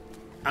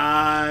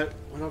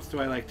 what else do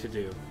I like to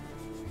do?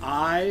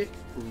 I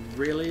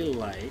really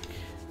like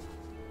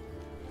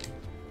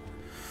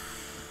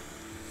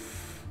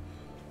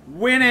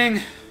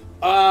winning.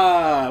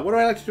 What do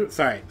I like to do?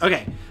 Sorry.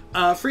 Okay.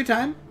 Free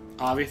time.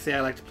 Obviously,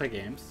 I like to play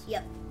games.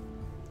 Yep.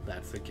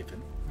 That's a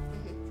given.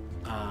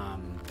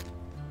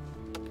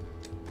 Mm-hmm.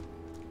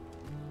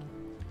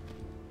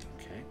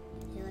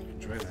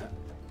 enjoy that.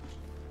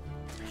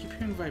 I keep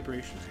hearing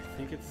vibration. I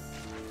think it's...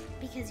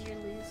 Because you're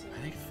losing.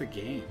 I think it's the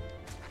game.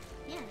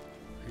 Yeah.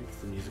 I think it's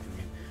the music in the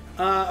game.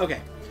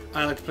 Okay.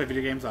 I like to play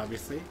video games,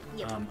 obviously.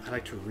 Yep. I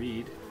like to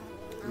read.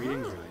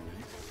 Reading's really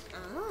nice.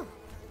 Oh.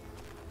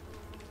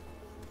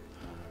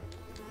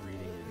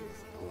 Reading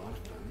is a lot of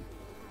fun.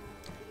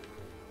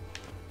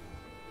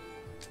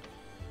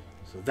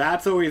 So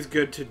that's always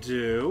good to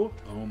do.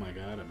 Oh my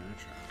god, I'm in a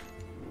truck.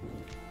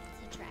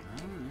 It's a tractor.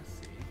 Oh, I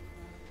see.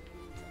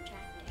 It's a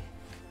tractor.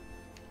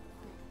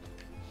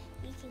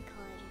 You can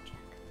call it a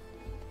truck.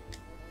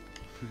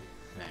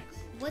 Thanks.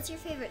 What's your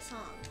favorite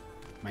song?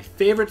 My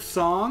favorite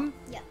song?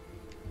 Yeah.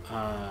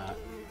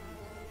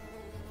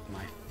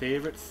 My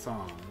favorite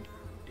song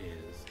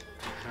is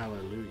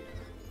Hallelujah.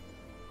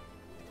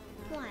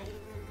 Why?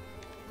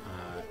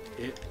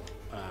 It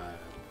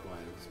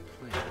was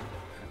played at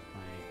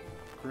my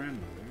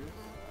grandmother's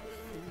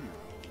funeral.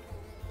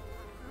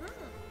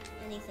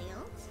 Oh. Anything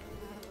else?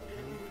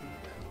 Anything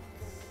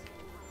else?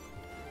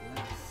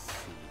 Let's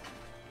see.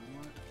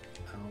 What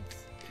else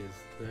is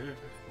there?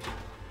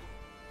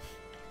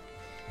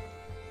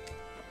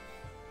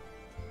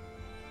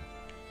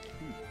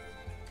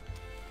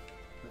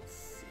 Let's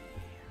see.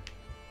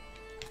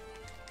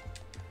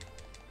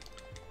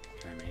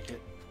 Can I make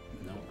it?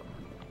 No.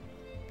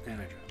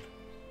 And I dropped.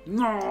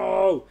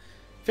 No!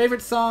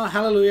 Favorite song,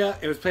 Hallelujah.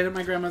 It was played at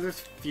my grandmother's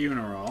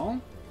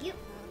funeral. Yep.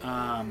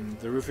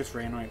 The Rufus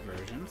Wainwright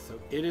version. So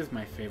it is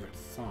my favorite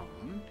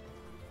song.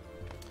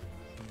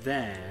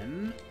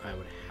 Then I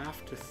would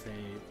have to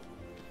say,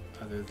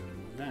 other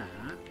than that,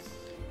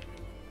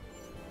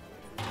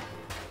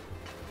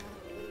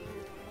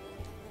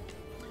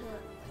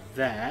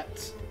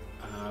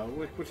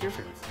 what's your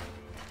favorite song?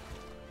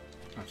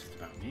 It's not just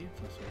about me,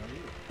 it's also about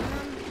you.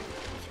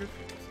 What's your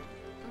favorite song?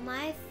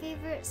 My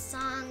favorite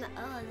song,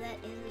 oh, that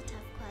is a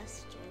tough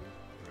question.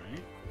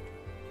 Right?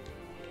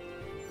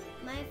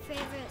 My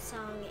favorite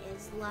song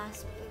is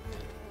Lost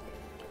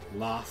Boy.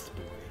 Lost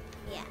Boy.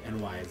 Yeah. And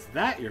why is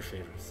that your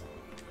favorite song?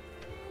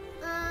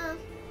 I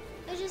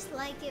just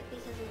like it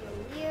because of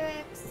the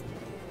lyrics.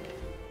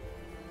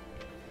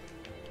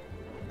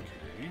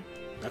 Okay.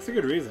 That's a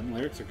good reason.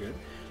 Lyrics are good.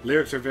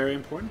 Lyrics are very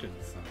important in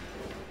this song.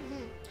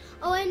 Mm-hmm.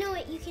 Oh, I know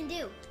what you can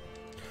do.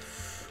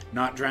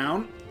 Not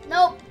drown?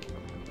 Nope.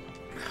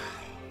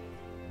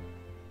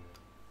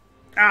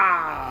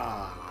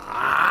 Ah!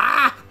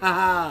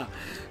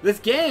 This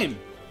game!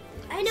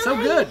 I know So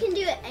how good. you can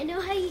do it. I know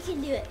how you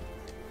can do it.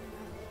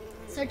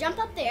 So jump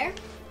up there.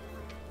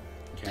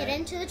 Okay. Get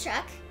into the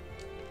truck.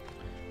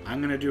 I'm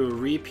going to do a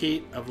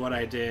repeat of what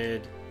I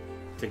did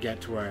to get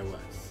to where I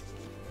was.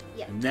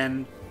 Yep. And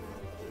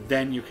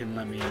then you can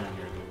let me in on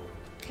your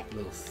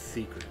little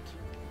secret.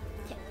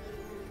 Okay.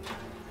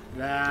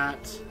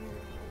 That.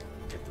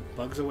 Get the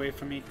bugs away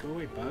from me. Go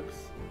away,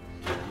 bugs.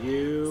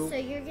 You. So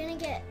you're gonna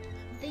get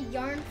the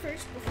yarn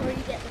first before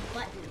you get the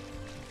button.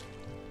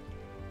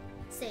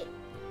 Say,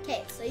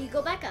 okay. So you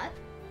go back up.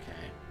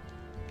 Okay.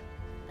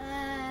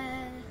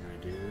 I'm going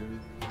to do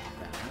that.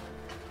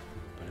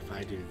 But if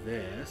I do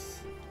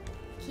this.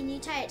 Can you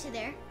tie it to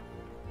there,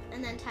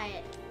 and then tie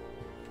it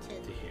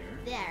to here.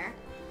 there,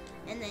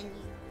 and then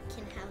you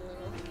can have a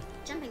little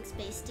jumping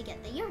space to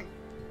get the yarn.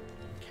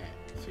 Okay.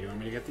 So you want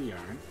me to get the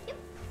yarn? Yep.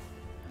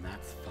 And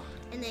that's fine.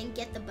 And then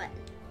get the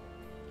button.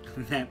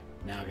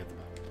 Now get the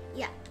button.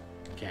 Yeah.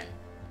 Okay.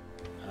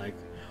 I like.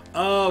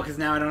 Oh, because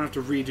now I don't have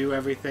to redo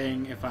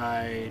everything if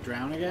I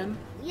drown again?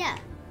 Yeah.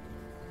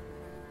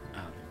 I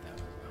don't think that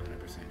was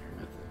 100% your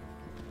method.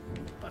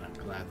 But I'm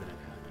glad that it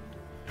happened.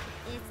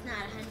 It's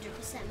not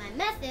 100% my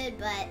method,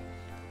 but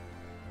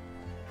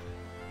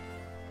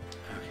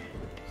Okay.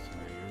 So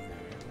now you're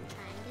there.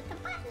 try and get the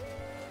button.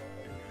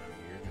 And now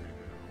you're going to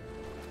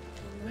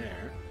go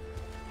there.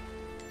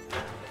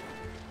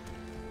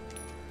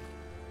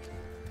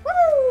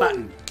 Woo!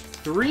 Button.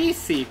 3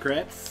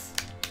 secrets.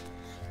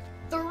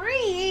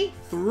 3?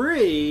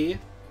 3.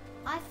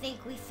 I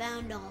think we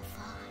found all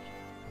 5.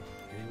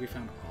 I think we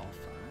found all 5.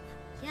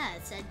 Yeah,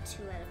 it said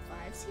 2 out of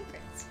 5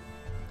 secrets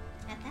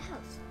at the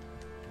house.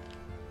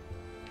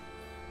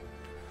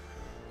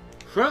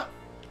 Huh.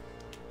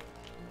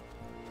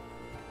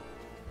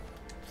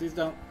 Please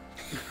don't.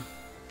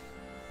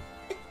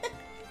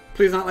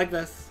 Please not like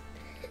this.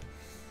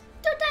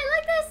 Don't die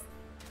like this!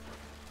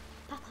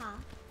 Papa,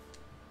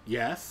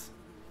 Yes.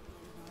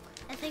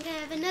 I think I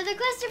have another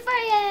question for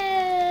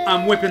you!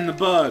 I'm whipping the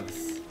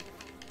bugs.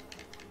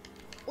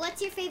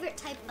 What's your favorite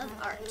type of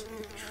art?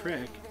 The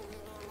trick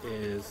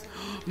is...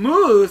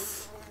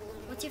 Moose!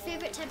 What's your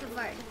favorite type of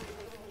art?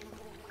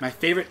 My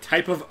favorite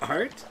type of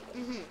art?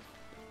 Mm-hmm.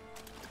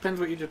 Depends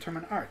what you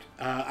determine art.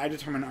 I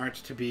determine art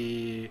to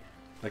be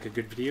like a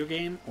good video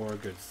game or a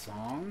good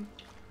song.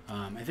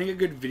 I think a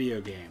good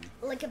video game.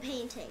 Like a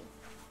painting.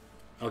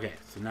 Okay,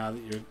 so now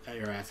that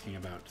you're asking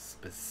about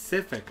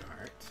specific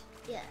art.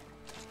 Yeah.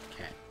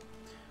 Okay.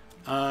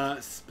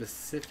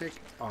 Specific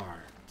art.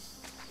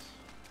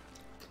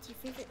 What's your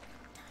favorite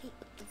type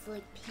of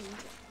like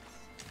paintings?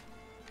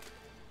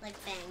 Like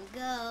Van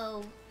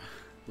Gogh.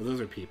 Well,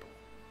 those are people.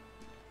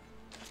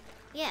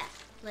 Yeah,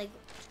 like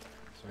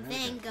So I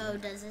Van gotta Gogh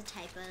does a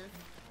type of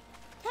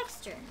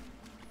texture.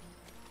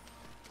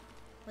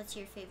 What's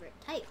your favorite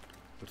type?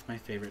 What's my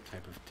favorite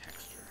type of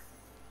texture?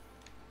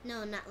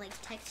 No, not like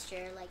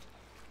texture. Like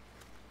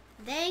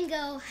Van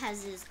Gogh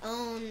has his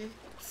own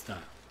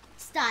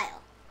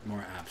style.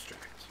 More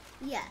abstract.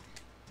 Yeah.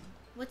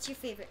 What's your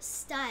favorite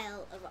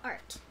style of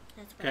art?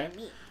 That's what I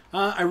mean.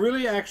 I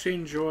really actually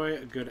enjoy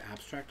a good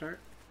abstract art.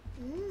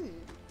 Mm.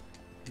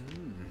 I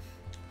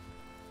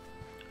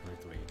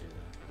like the way you do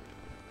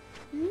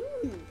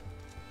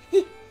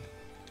that.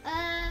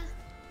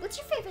 What's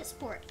your favorite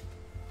sport?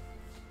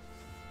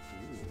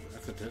 Ooh,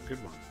 that's a good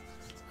one.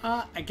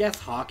 I guess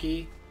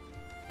hockey,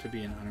 to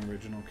be an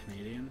unoriginal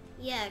Canadian.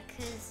 Yeah,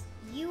 'cause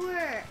you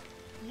were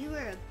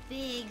a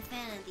big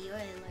fan of the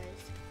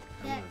Oilers.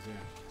 I was, yeah.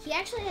 He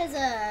actually has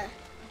a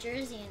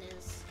jersey in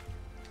his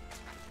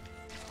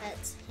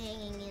that's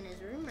hanging in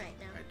his room right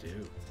now. I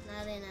do.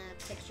 Not in a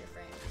picture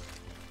frame.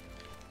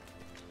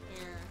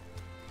 Yeah,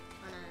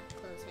 on a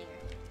clothes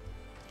hanger.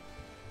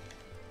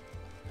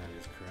 That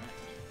is correct.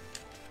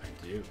 I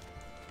do.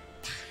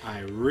 I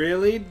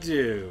really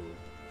do.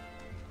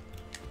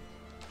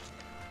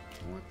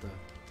 What the?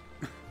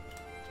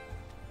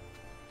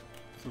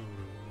 That's not what I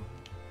want.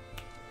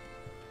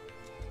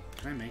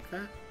 Can I make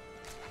that?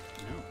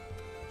 No.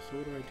 So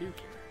what do I do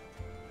here?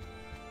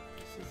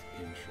 This is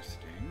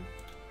interesting.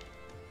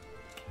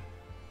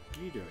 What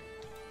are you doing?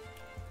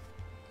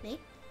 Me?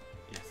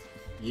 Yes.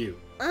 You.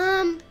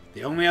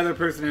 The The only other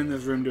person in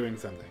this room doing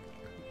something.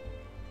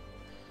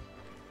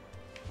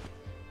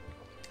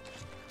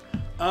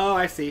 Oh,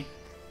 I see.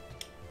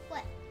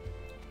 What?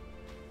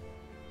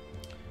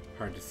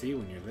 Hard to see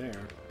when you're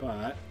there,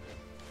 but...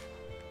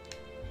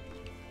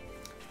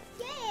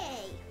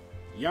 Yay!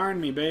 Yarn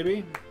me,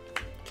 baby.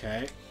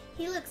 Okay.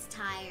 He looks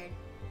tired.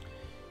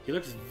 He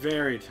looks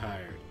very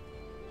tired.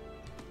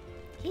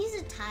 He's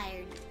a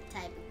tired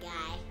type of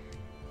guy.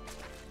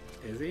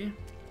 Is he? Yep.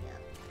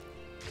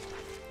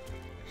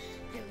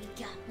 Then we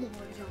got more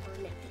yarn at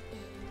the end.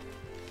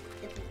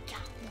 Then we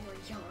got more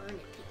yarn at the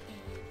end.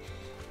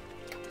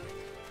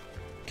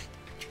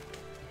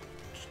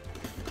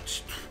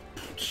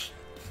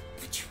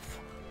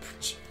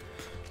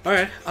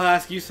 Alright, I'll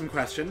ask you some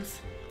questions.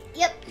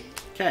 Yep.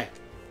 Okay.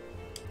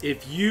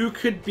 If you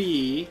could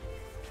be...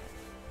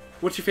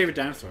 What's your favorite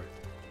dinosaur?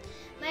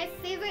 My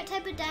favorite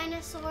type of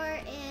dinosaur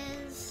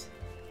is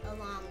a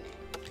long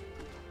neck.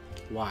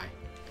 Why?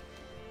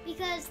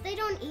 Because they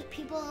don't eat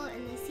people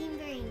and they seem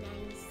very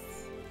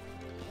nice.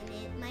 And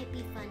it might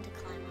be fun to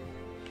climb on them.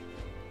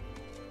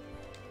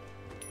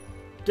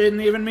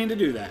 Didn't even mean to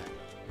do that.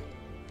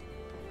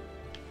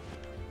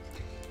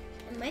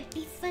 It might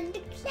be fun to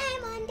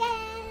climb on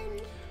them.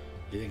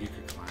 You think you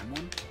could climb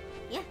one?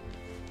 Yeah.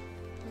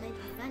 It might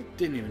be fun.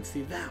 Didn't even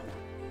see that one.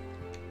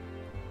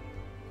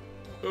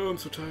 Oh, I'm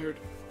so tired.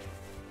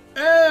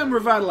 I'm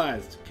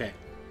revitalized. Okay.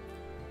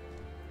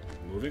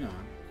 Moving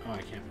on. Oh,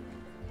 I can't move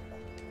on.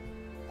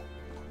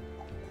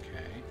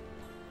 Okay.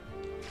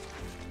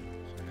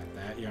 So I got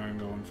that yarn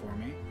going for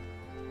me.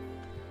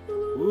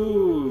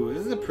 Ooh,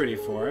 this is a pretty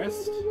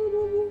forest.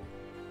 Oh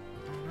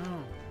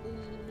no.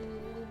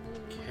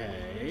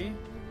 Okay.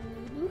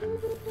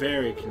 I'm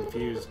very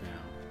confused now.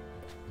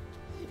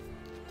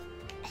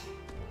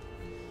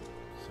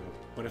 So,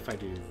 what if I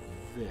do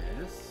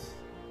this?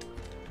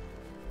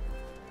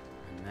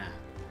 And that?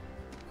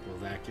 Will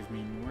that give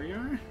me more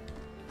yarn?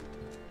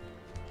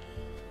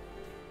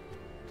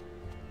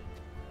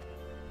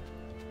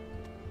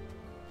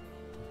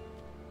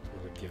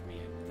 Will it give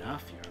me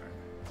enough yarn?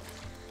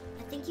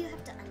 I think you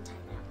have to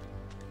untie that.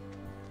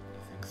 You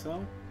think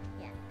so?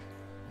 Yeah.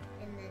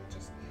 And then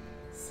just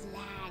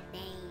slide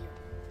down.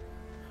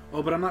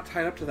 Oh, but I'm not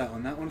tied up to that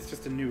one. That one's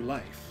just a new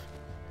life.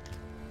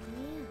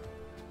 Yeah.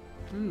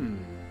 Hmm.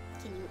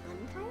 Can you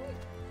untie it?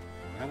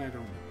 That I don't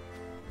know.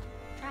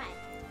 Try it. I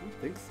don't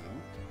think so.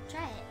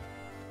 Try it.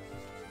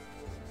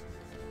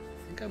 I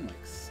think I'm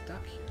like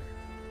stuck here.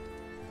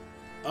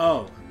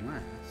 Oh,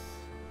 unless...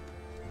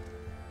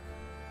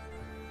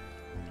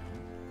 No.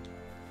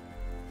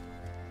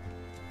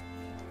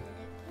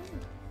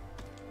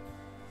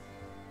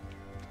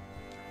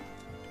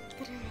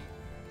 Try it.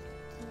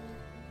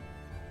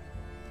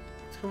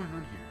 What's going on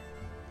here?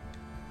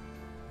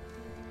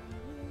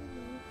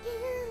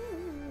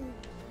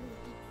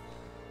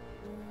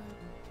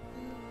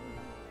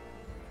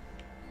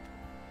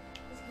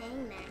 Just hang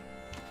there.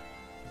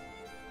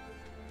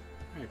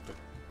 Right, but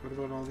what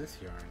about all this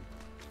yarn?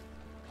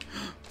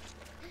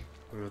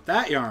 What about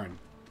that yarn?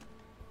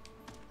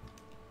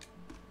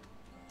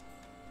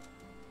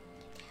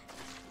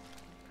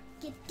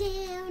 Get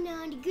down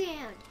on the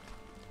ground.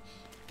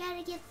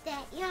 Gotta get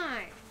that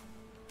yarn.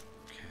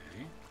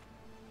 Okay.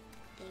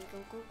 Then go.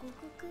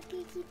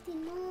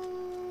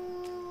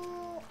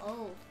 No.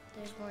 Oh,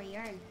 there's more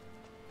yarn.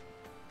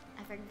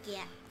 I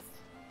forget.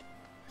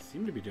 I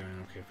seem to be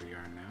doing okay for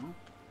yarn now.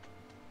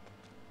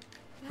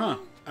 Huh.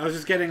 I was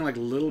just getting like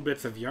little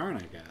bits of yarn,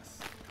 I guess.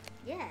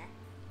 Yeah.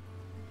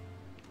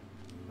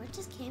 What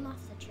just came off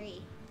the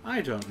tree?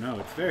 I don't know.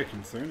 It's very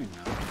concerning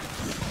now.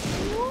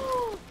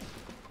 Oh.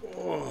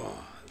 Oh.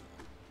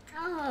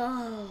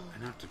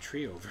 I knocked a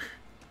tree over.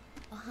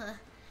 I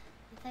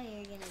thought you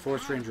were gonna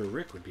Forest die. Ranger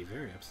Rick would be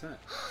very upset.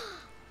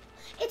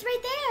 It's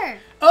right there!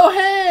 Oh,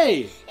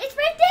 hey! It's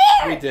right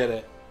there! We did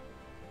it.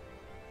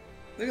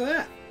 Look at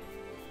that.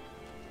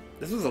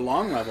 This was a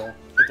long level.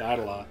 I died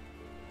a lot.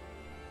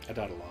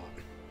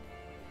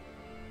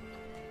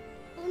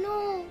 Oh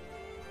no!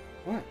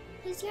 What?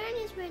 His yarn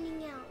is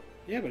running out.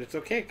 Yeah, but it's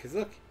okay, because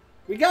look.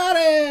 We got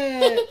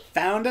it!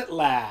 Found at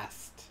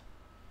last.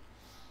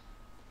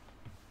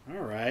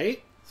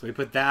 Alright. So we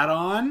put that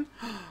on.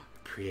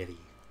 Pretty.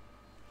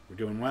 We're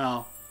doing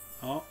well.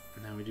 Oh,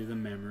 now we do the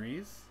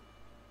memories.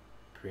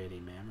 Pretty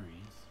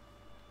memories.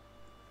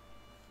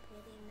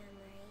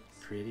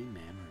 Pretty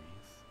memories.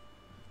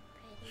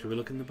 Should we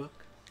look in the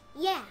book?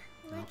 Yeah,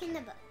 look in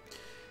the book.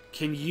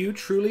 Can you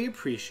truly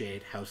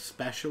appreciate how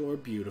special or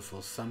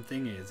beautiful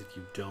something is if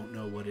you don't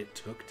know what it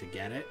took to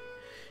get it?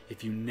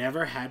 If you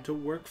never had to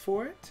work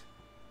for it?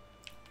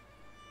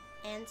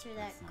 Answer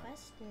that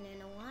question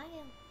in a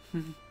while.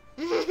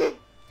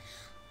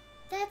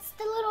 That's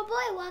the little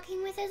boy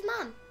walking with his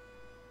mom.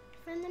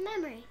 From the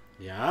memory.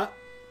 Yeah.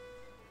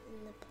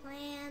 And the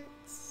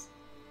plants.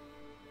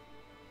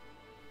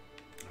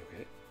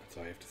 Okay, that's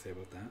all I have to say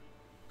about that.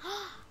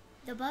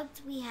 The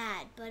bugs we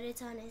had, but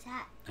it's on his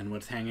hat. And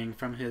what's hanging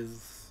from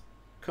his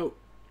coat?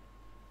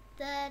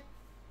 The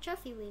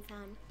trophy we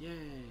found.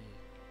 Yay.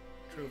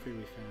 Trophy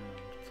we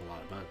found. It's a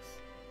lot of bugs.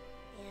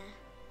 Yeah.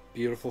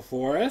 Beautiful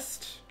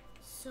forest.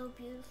 So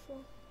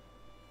beautiful.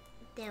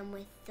 Then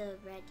with the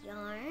red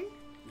yarn.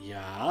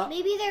 Yeah.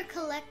 Maybe they're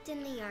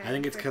collecting the yarn. I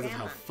think it's for because of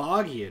how Grandma.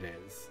 foggy it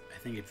is. I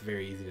think it's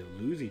very easy to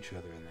lose each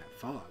other in that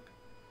fog.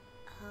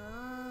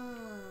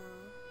 Oh.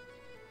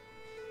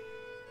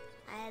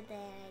 I had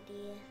that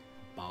idea.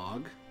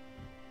 Bog.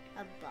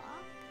 A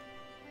bog?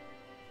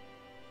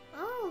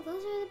 Oh,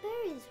 those are the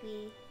berries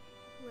we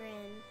were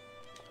in.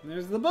 And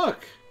there's the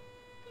book.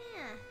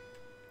 Yeah.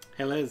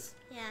 Hey, Liz.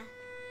 Yeah.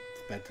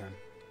 It's bedtime.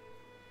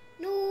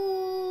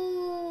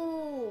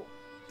 No.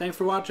 Thanks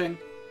for watching.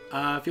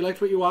 If you liked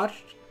what you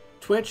watched,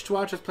 Twitch to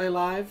watch us play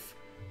live,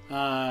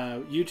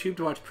 YouTube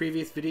to watch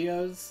previous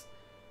videos,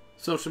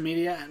 social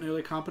media at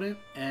NearlyCompetent,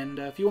 and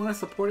if you want to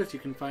support us,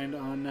 you can find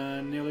on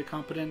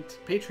NearlyCompetent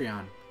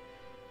Patreon.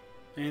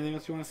 Anything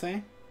else you want to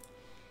say?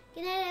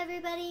 Good night,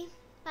 everybody.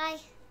 Bye.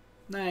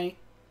 Night.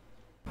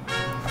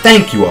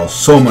 Thank you all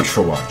so much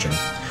for watching.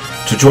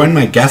 To join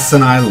my guests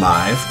and I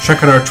live,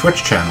 check out our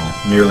Twitch channel,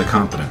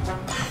 NearlyCompetent.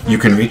 You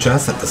can reach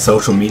us at the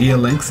social media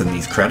links in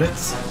these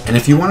credits, and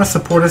if you want to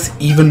support us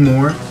even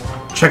more,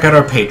 check out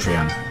our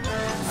Patreon.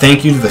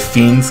 Thank you to the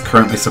fiends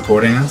currently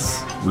supporting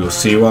us. We will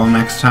see you all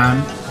next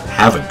time.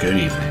 Have a good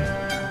evening.